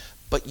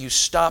 but you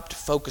stopped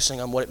focusing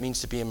on what it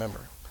means to be a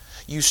member.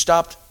 You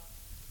stopped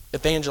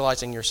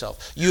evangelizing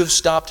yourself. You have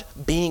stopped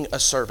being a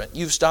servant.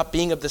 You've stopped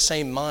being of the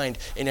same mind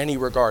in any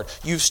regard.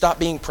 You've stopped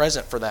being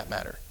present, for that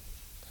matter.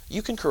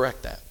 You can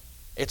correct that.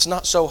 It's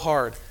not so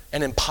hard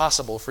and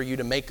impossible for you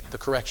to make the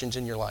corrections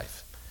in your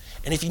life.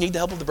 And if you need the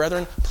help of the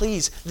brethren,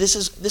 please, this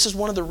is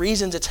one of the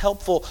reasons it's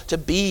helpful to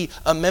be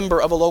a member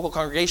of a local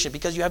congregation,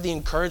 because you have the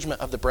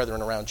encouragement of the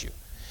brethren around you.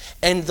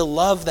 And the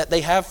love that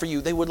they have for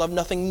you, they would love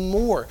nothing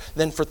more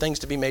than for things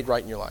to be made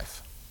right in your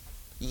life.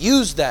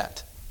 Use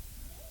that,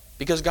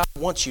 because God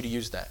wants you to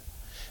use that.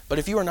 But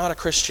if you are not a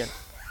Christian,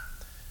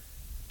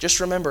 just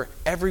remember,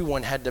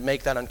 everyone had to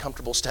make that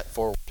uncomfortable step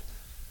forward.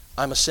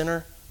 I'm a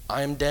sinner.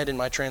 I am dead in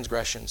my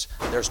transgressions.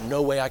 There's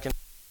no way I can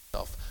save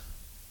myself.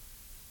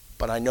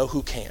 But I know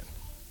who can.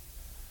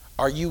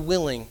 Are you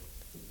willing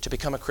to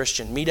become a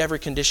Christian? Meet every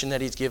condition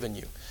that He's given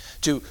you.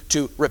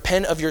 To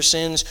repent of your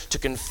sins, to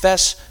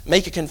confess,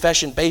 make a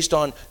confession based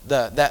on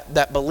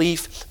that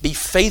belief, be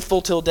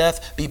faithful till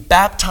death, be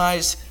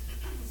baptized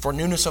for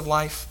newness of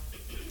life,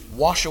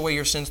 wash away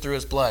your sins through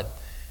His blood,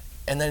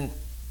 and then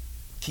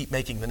keep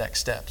making the next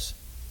steps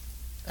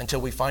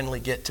until we finally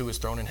get to His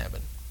throne in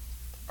heaven.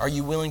 Are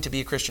you willing to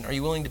be a Christian? Are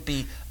you willing to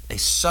be a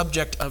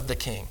subject of the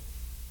King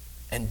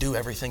and do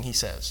everything He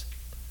says?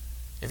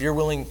 If you're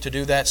willing to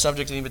do that,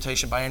 subject to the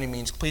invitation by any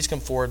means, please come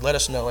forward. Let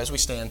us know as we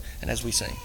stand and as we sing.